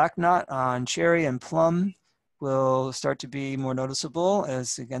 Black knot on cherry and plum will start to be more noticeable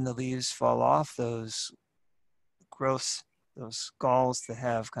as, again, the leaves fall off, those growths, those galls that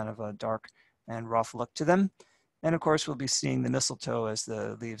have kind of a dark and rough look to them. And of course, we'll be seeing the mistletoe as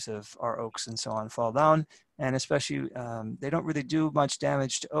the leaves of our oaks and so on fall down. And especially, they don't really do much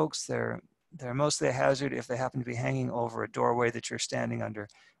damage to oaks. They're mostly a hazard if they happen to be hanging over a doorway that you're standing under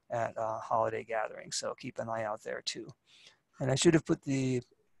at a holiday gathering. So keep an eye out there too. And I should have put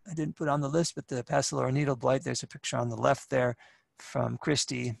I didn't put on the list, but the Pastelora needle blight, there's a picture on the left there from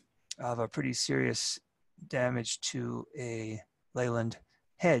Christie of a pretty serious damage to a Leyland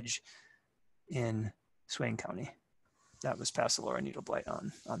hedge in Swain County. That was Pastelora needle blight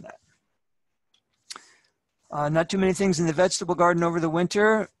on that. Not too many things in the vegetable garden over the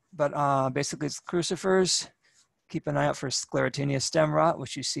winter, but basically it's crucifers. Keep an eye out for Sclerotinia stem rot,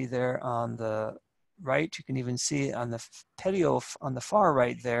 which you see there on the right. You can even see on the petiole on the far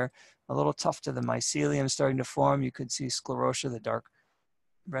right there, a little tuft of the mycelium starting to form. You could see sclerotia, the dark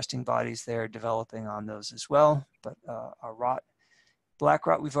resting bodies there developing on those as well, but a rot. Black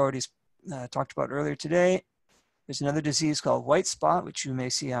rot we've already talked about earlier today. There's another disease called white spot, which you may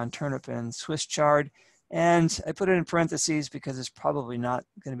see on turnip and Swiss chard. And I put it in parentheses because it's probably not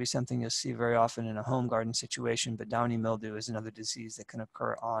going to be something you'll see very often in a home garden situation, but downy mildew is another disease that can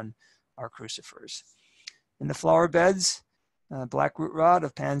occur on our crucifers. In the flower beds, black root rot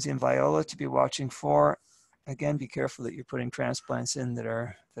of pansy and viola to be watching for. Again, be careful that you're putting transplants in that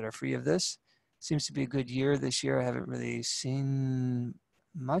are free of this. Seems to be a good year this year. I haven't really seen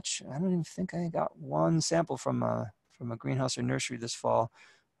much. I don't even think I got one sample from a greenhouse or nursery this fall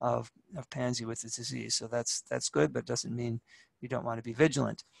of pansy with this disease. So that's good, but doesn't mean you don't want to be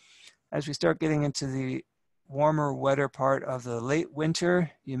vigilant. As we start getting into the warmer, wetter part of the late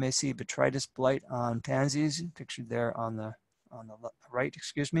winter, you may see botrytis blight on pansies, pictured there on the right,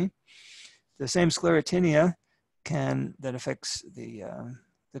 excuse me. The same sclerotinia that affects the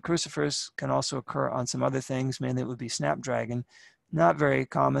crucifers can also occur on some other things. Mainly it would be snapdragon. Not very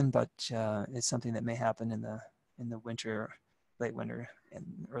common, but it's something that may happen in the winter, late winter and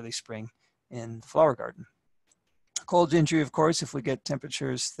early spring in the flower garden. Cold injury, of course, if we get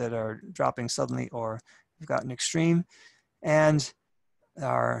temperatures that are dropping suddenly or have gotten extreme, and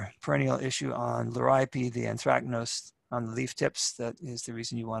our perennial issue on liriope, the anthracnose on the leaf tips. That is the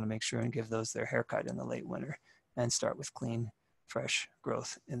reason you want to make sure and give those their haircut in the late winter and start with clean, fresh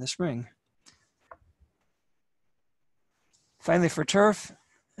growth in the spring. Finally, for turf,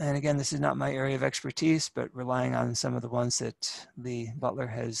 and again, this is not my area of expertise, but relying on some of the ones that Lee Butler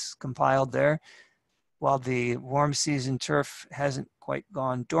has compiled there. While the warm season turf hasn't quite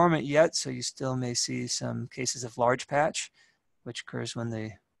gone dormant yet, so you still may see some cases of large patch, which occurs when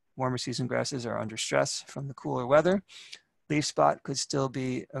the warmer season grasses are under stress from the cooler weather. Leaf spot could still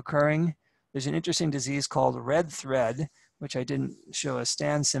be occurring. There's an interesting disease called red thread, which I didn't show a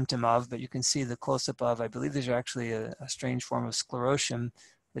stand symptom of, but you can see the close-up of. I believe there's actually a strange form of sclerotium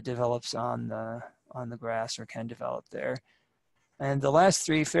that develops on the grass, or can develop there. And the last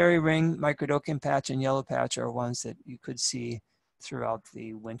three, fairy ring, microdochium patch, and yellow patch, are ones that you could see throughout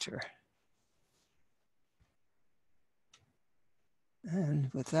the winter.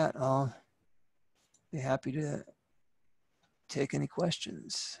 And with that, I'll be happy to take any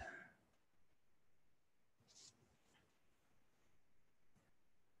questions.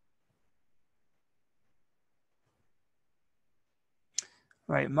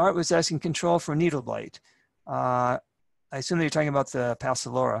 Right, Mart was asking control for needle blight. I assume that you're talking about the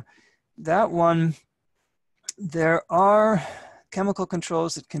Passiflora. That one, there are chemical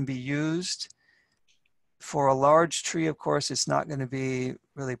controls that can be used. For a large tree, of course, it's not going to be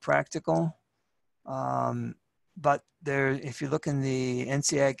really practical. But there, if you look in the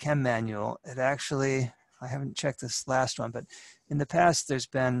NCAG Chem Manual, it actually, I haven't checked this last one, but in the past, there's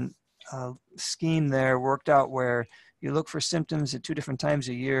been a scheme there worked out where you look for symptoms at 2 different times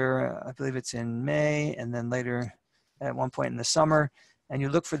a year. I believe it's in May, and then later at one point in the summer, and you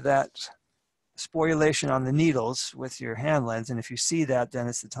look for that sporulation on the needles with your hand lens, and if you see that, then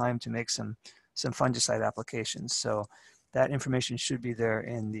it's the time to make some fungicide applications. So that information should be there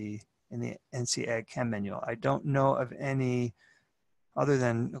in the NC Ag Chem Manual. I don't know of any, other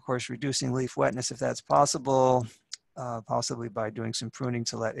than, of course, reducing leaf wetness if that's possible, possibly by doing some pruning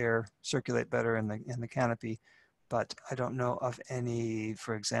to let air circulate better in the canopy. But I don't know of any,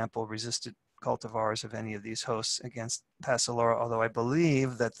 for example, resistant cultivars of any of these hosts against Passiflora, although I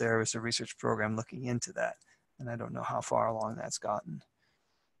believe that there is a research program looking into that, and I don't know how far along that's gotten.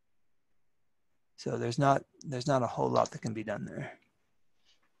 So there's not a whole lot that can be done there.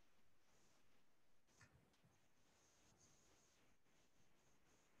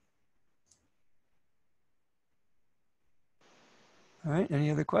 All right, any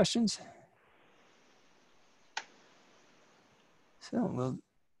other questions? So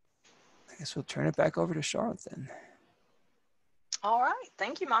I guess we'll turn it back over to Charlotte then. All right,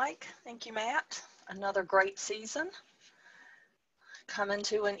 thank you, Mike. Thank you, Matt. Another great season coming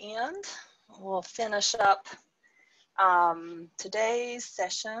to an end. We'll finish up today's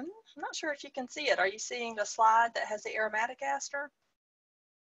session. I'm not sure if you can see it. Are you seeing the slide that has the aromatic aster?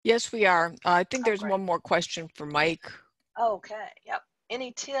 Yes, we are. I think there's one more question for Mike. Okay, yep.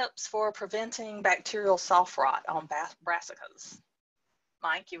 Any tips for preventing bacterial soft rot on brassicas?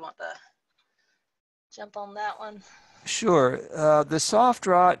 Mike, you want to jump on that one? Sure. The soft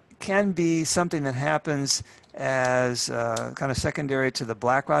rot can be something that happens as kind of secondary to the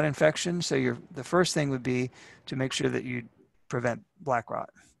black rot infection. So the first thing would be to make sure that you prevent black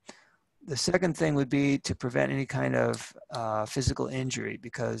rot. The second thing would be to prevent any kind of physical injury,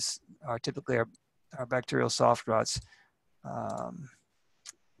 because typically our bacterial soft rots, at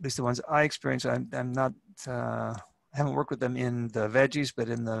least the ones I experience, I'm not, I haven't worked with them in the veggies, but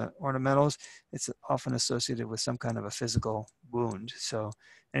in the ornamentals, it's often associated with some kind of a physical wound. So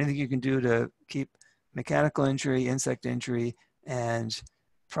anything you can do to keep mechanical injury, insect injury, and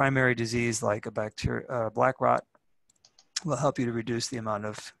primary disease like a black rot will help you to reduce the amount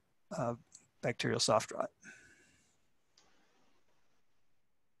of bacterial soft rot.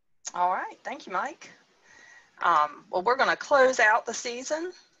 All right, thank you, Mike. Well, we're going to close out the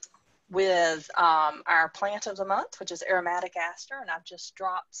season with our plant of the month, which is aromatic aster, and I've just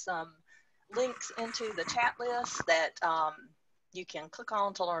dropped some links into the chat list that you can click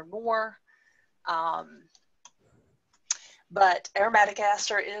on to learn more. But aromatic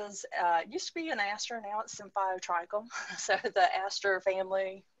aster is, used to be an aster, now it's Symphyotrichum. So the aster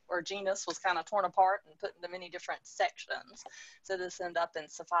family or genus was kind of torn apart and put into many different sections. So this ended up in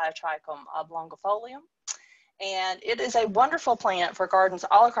Symphyotrichum oblongifolium. And it is a wonderful plant for gardens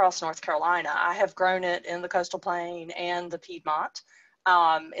all across North Carolina. I have grown it in the coastal plain and the Piedmont.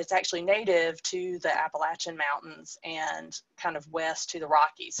 It's actually native to the Appalachian Mountains and kind of west to the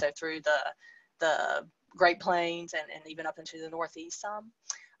Rockies, so through the Great Plains and even up into the Northeast some.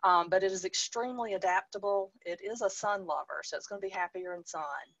 But it is extremely adaptable. It is a sun lover, so it's going to be happier in sun.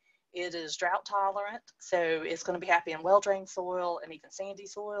 It is drought tolerant, so it's going to be happy in well-drained soil and even sandy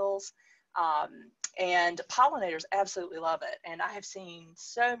soils. And pollinators absolutely love it. And I have seen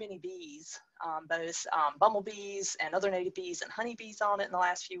so many bees, both bumblebees and other native bees and honeybees on it in the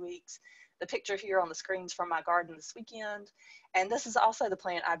last few weeks. The picture here on the screens from my garden this weekend. And this is also the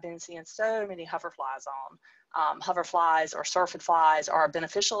plant I've been seeing so many hoverflies on. Hoverflies or syrphid flies are a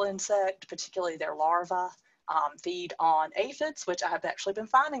beneficial insect, particularly their larvae. Feed on aphids, which I have actually been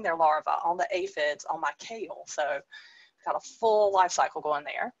finding their larvae on the aphids on my kale. So got a full life cycle going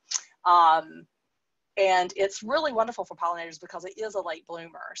there. And it's really wonderful for pollinators because it is a late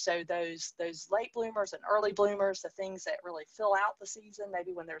bloomer. So those late bloomers and early bloomers, the things that really fill out the season,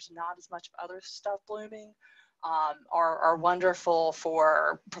 maybe when there's not as much other stuff blooming, are wonderful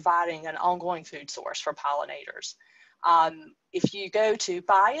for providing an ongoing food source for pollinators. If you go to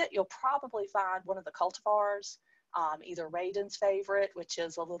buy it, you'll probably find one of the cultivars, either Raiden's Favorite, which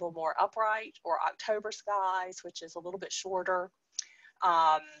is a little more upright, or October Skies, which is a little bit shorter.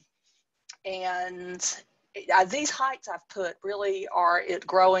 And these heights I've put really are it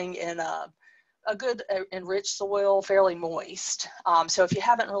growing in a good enriched soil, fairly moist. So if you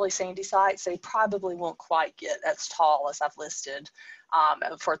haven't really sandy sites, they probably won't quite get as tall as I've listed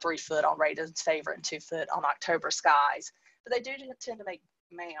for 3 foot on Raiden's Favorite and 2 foot on October Skies. But they do tend to make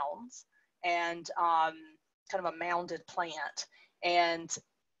mounds and kind of a mounded plant. And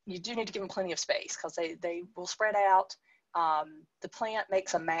you do need to give them plenty of space because they will spread out. The plant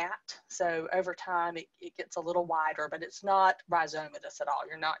makes a mat, so over time it gets a little wider, but it's not rhizomatous at all.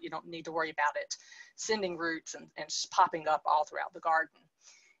 You don't need to worry about it sending roots and popping up all throughout the garden.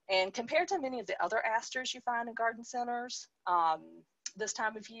 And compared to many of the other asters you find in garden centers, this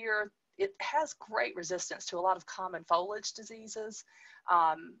time of year, it has great resistance to a lot of common foliage diseases.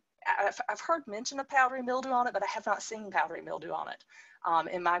 I've heard mention of powdery mildew on it, but I have not seen powdery mildew on it.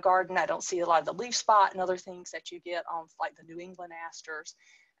 In my garden, I don't see a lot of the leaf spot and other things that you get on like the New England asters.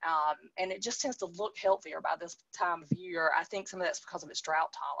 And it just tends to look healthier by this time of year. I think some of that's because of its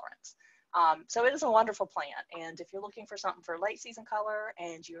drought tolerance. So it is a wonderful plant. And if you're looking for something for late season color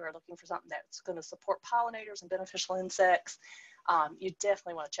and you're looking for something that's going to support pollinators and beneficial insects, you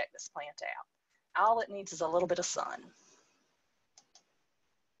definitely want to check this plant out. All it needs is a little bit of sun.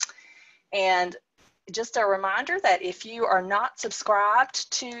 And just a reminder that if you are not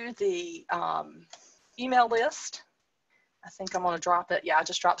subscribed to the email list, I think I'm going to drop it. Yeah, I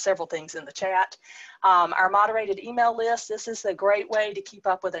just dropped several things in the chat. Our moderated email list, this is a great way to keep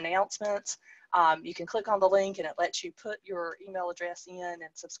up with announcements. You can click on the link and it lets you put your email address in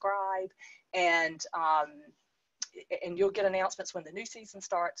and subscribe. And you'll get announcements when the new season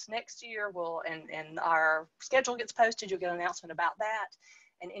starts next year. And our schedule gets posted, you'll get an announcement about that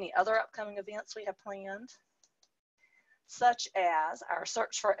and any other upcoming events we have planned, such as our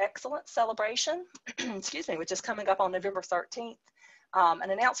Search for Excellence celebration, excuse me, which is coming up on November 13th.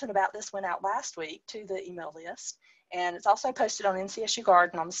 An announcement about this went out last week to the email list, and it's also posted on NCSU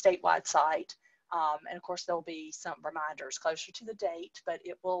Garden on the statewide site. And of course, there'll be some reminders closer to the date, but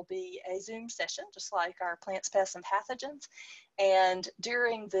it will be a Zoom session, just like our Plants, Pests, and Pathogens. And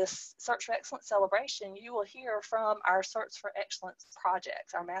during this Search for Excellence celebration, you will hear from our Search for Excellence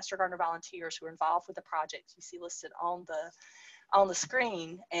projects, our Master Gardener volunteers who are involved with the projects you see listed on the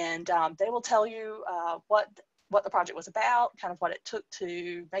screen. And they will tell you what the project was about, kind of what it took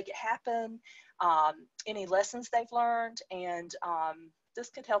to make it happen, any lessons they've learned, and this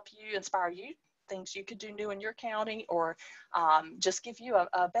could help you, inspire you, things you could do new in your county, or just give you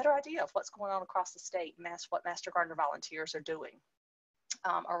a better idea of what's going on across the state and what Master Gardener volunteers are doing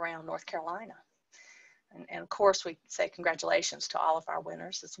around North Carolina. And of course, we say congratulations to all of our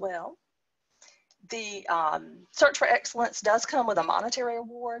winners as well. The Search for Excellence does come with a monetary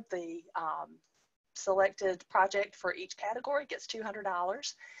award. The selected project for each category gets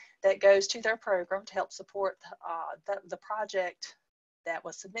 $200 that goes to their program to help support the project that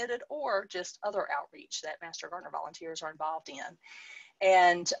was submitted, or just other outreach that Master Gardener volunteers are involved in.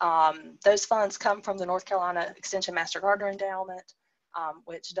 And those funds come from the North Carolina Extension Master Gardener Endowment.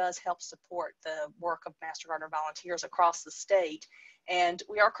 which does help support the work of Master Gardener volunteers across the state. And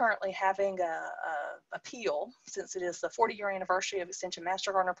we are currently having a appeal, since it is the 40-year anniversary of Extension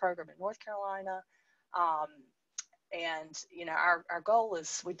Master Gardener program in North Carolina. And you know, our goal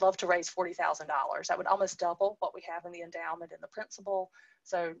is we'd love to raise $40,000. That would almost double what we have in the endowment and the principal,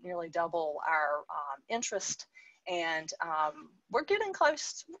 so nearly double our interest. And we're getting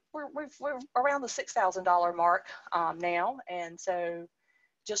close. We're around the $6,000 mark now, and so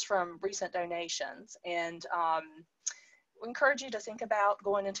just from recent donations. And we encourage you to think about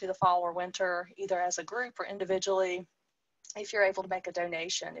going into the fall or winter, either as a group or individually. If you're able to make a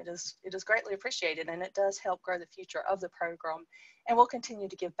donation, it is greatly appreciated, and it does help grow the future of the program. And we'll continue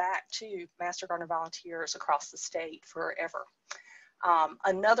to give back to Master Gardener volunteers across the state forever.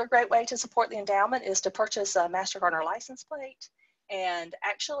 Another great way to support the endowment is to purchase a Master Gardener license plate. And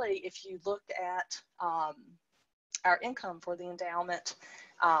actually, if you look at our income for the endowment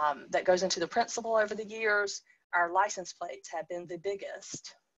that goes into the principal over the years, our license plates have been the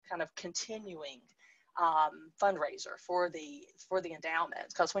biggest kind of continuing fundraiser for the endowment,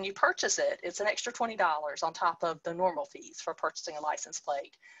 because when you purchase it, it's an extra $20 on top of the normal fees for purchasing a license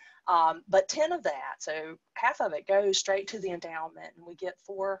plate. But 10 of that, so half of it, goes straight to the endowment, and we get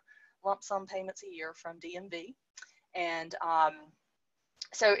 4 lump sum payments a year from DMV. And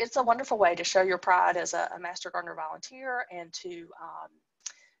so it's a wonderful way to show your pride as a Master Gardener volunteer, and to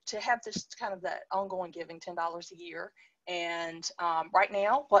have this kind of that ongoing giving, $10 a year. And right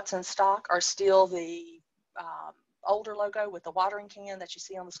now, what's in stock are still the older logo with the watering can that you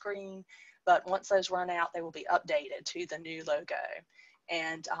see on the screen. But once those run out, they will be updated to the new logo.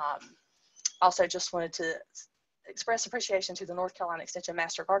 And also just wanted to express appreciation to the North Carolina Extension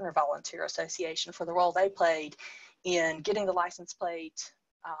Master Gardener Volunteer Association for the role they played in getting the license plate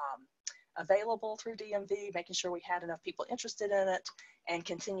available through DMV, making sure we had enough people interested in it, and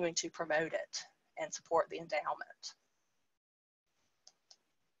continuing to promote it and support the endowment.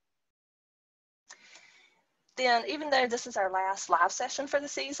 Then, even though this is our last live session for the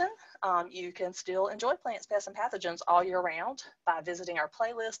season, you can still enjoy Plants, Pests, and Pathogens all year round by visiting our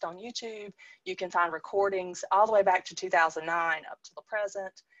playlist on YouTube. You can find recordings all the way back to 2009 up to the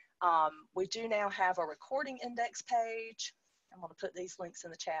present. We do now have a recording index page. I'm going to put these links in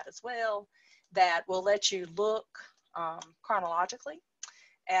the chat as well, that will let you look chronologically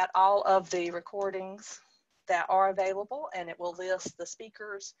at all of the recordings that are available, and it will list the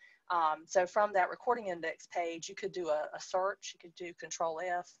speakers. So from that recording index page, you could do a search. You could do Control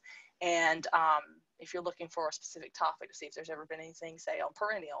F, and if you're looking for a specific topic to see if there's ever been anything, say, on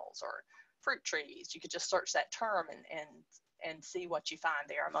perennials or fruit trees, you could just search that term and see what you find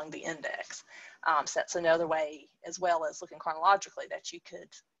there among the index. So that's another way, as well as looking chronologically, that you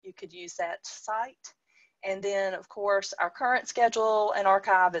could use that site. And then, of course, our current schedule and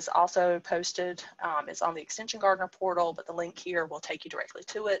archive is also posted. It's on the Extension Gardener portal, but the link here will take you directly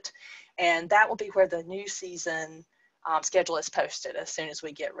to it. And that will be where the new season schedule is posted as soon as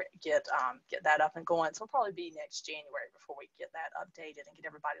we get that up and going. So it'll probably be next January before we get that updated and get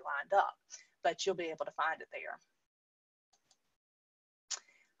everybody lined up. But you'll be able to find it there.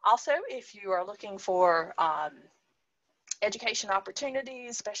 Also, if you are looking for education opportunities,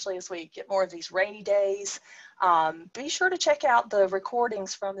 especially as we get more of these rainy days, be sure to check out the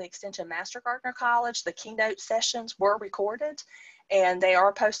recordings from the Extension Master Gardener College. The keynote sessions were recorded, and they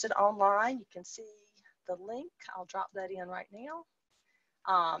are posted online. You can see the link. I'll drop that in right now.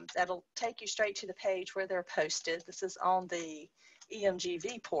 That'll take you straight to the page where they're posted. This is on the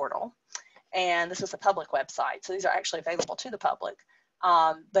EMGV portal, and this is a public website, so these are actually available to the public.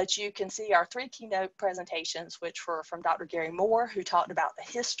 But you can see our 3 keynote presentations, which were from Dr. Gary Moore, who talked about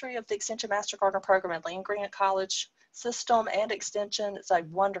the history of the Extension Master Gardener Program and Land Grant College system and extension. It's a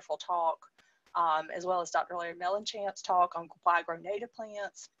wonderful talk, as well as Dr. Larry Melancham's talk on why grow native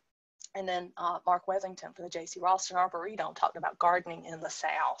plants. And then Mark Wethington from the J.C. Ralston Arboretum talked about gardening in the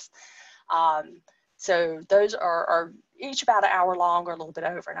South. So those are each about an hour long or a little bit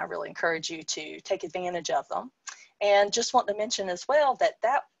over, and I really encourage you to take advantage of them. And just want to mention as well that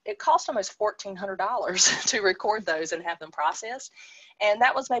it cost almost $1,400 to record those and have them processed. And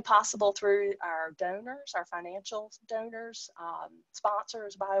that was made possible through our donors, our financial donors,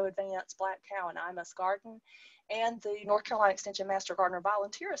 sponsors, BioAdvance, Black Cow, and I Must Garden, and the North Carolina Extension Master Gardener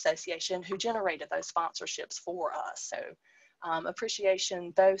Volunteer Association, who generated those sponsorships for us. So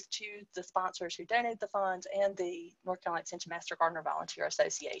appreciation both to the sponsors who donated the funds and the North Carolina Extension Master Gardener Volunteer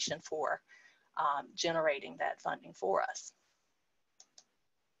Association for generating that funding for us.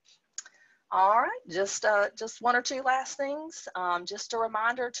 All right, just one or two last things. Just a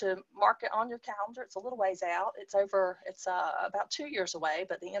reminder to mark it on your calendar. It's a little ways out. It's about 2 years away,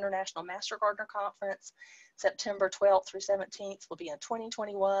 but the International Master Gardener Conference, September 12th through 17th, will be in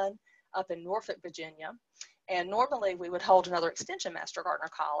 2021 up in Norfolk, Virginia. And normally we would hold another Extension Master Gardener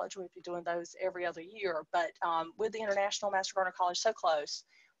College. We'd be doing those every other year, but with the International Master Gardener College so close,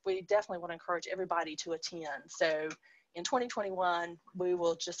 we definitely want to encourage everybody to attend. So in 2021, we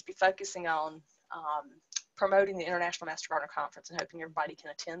will just be focusing on promoting the International Master Gardener Conference and hoping everybody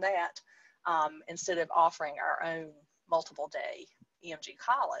can attend that instead of offering our own multiple day EMG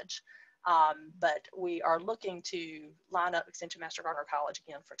college. But we are looking to line up Extension Master Gardener College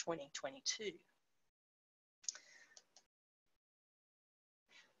again for 2022.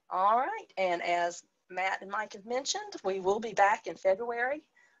 All right, and as Matt and Mike have mentioned, we will be back in February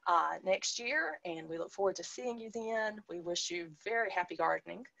next year, and we look forward to seeing you then. We wish you very happy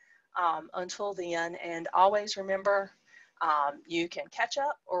gardening until then, and always remember you can catch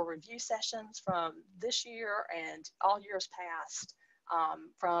up or review sessions from this year and all years past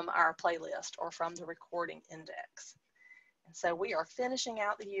from our playlist or from the recording index. And so we are finishing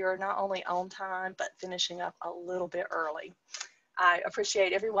out the year not only on time, but finishing up a little bit early. I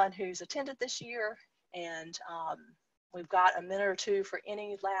appreciate everyone who's attended this year, and we've got a minute or two for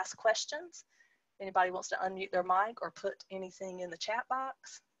any last questions. Anybody wants to unmute their mic or put anything in the chat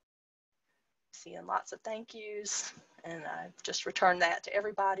box? Seeing lots of thank yous, and I've just returned that to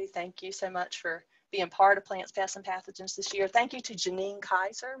everybody. Thank you so much for being part of Plants, Pests, and Pathogens this year. Thank you to Janine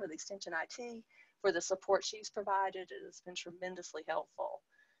Kaiser with Extension IT for the support she's provided. It has been tremendously helpful.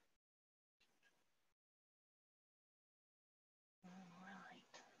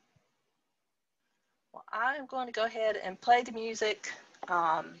 Well, I'm going to go ahead and play the music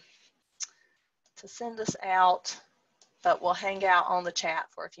to send us out, but we'll hang out on the chat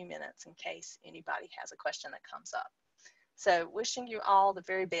for a few minutes in case anybody has a question that comes up. So wishing you all the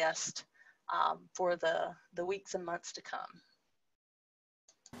very best for the weeks and months to come.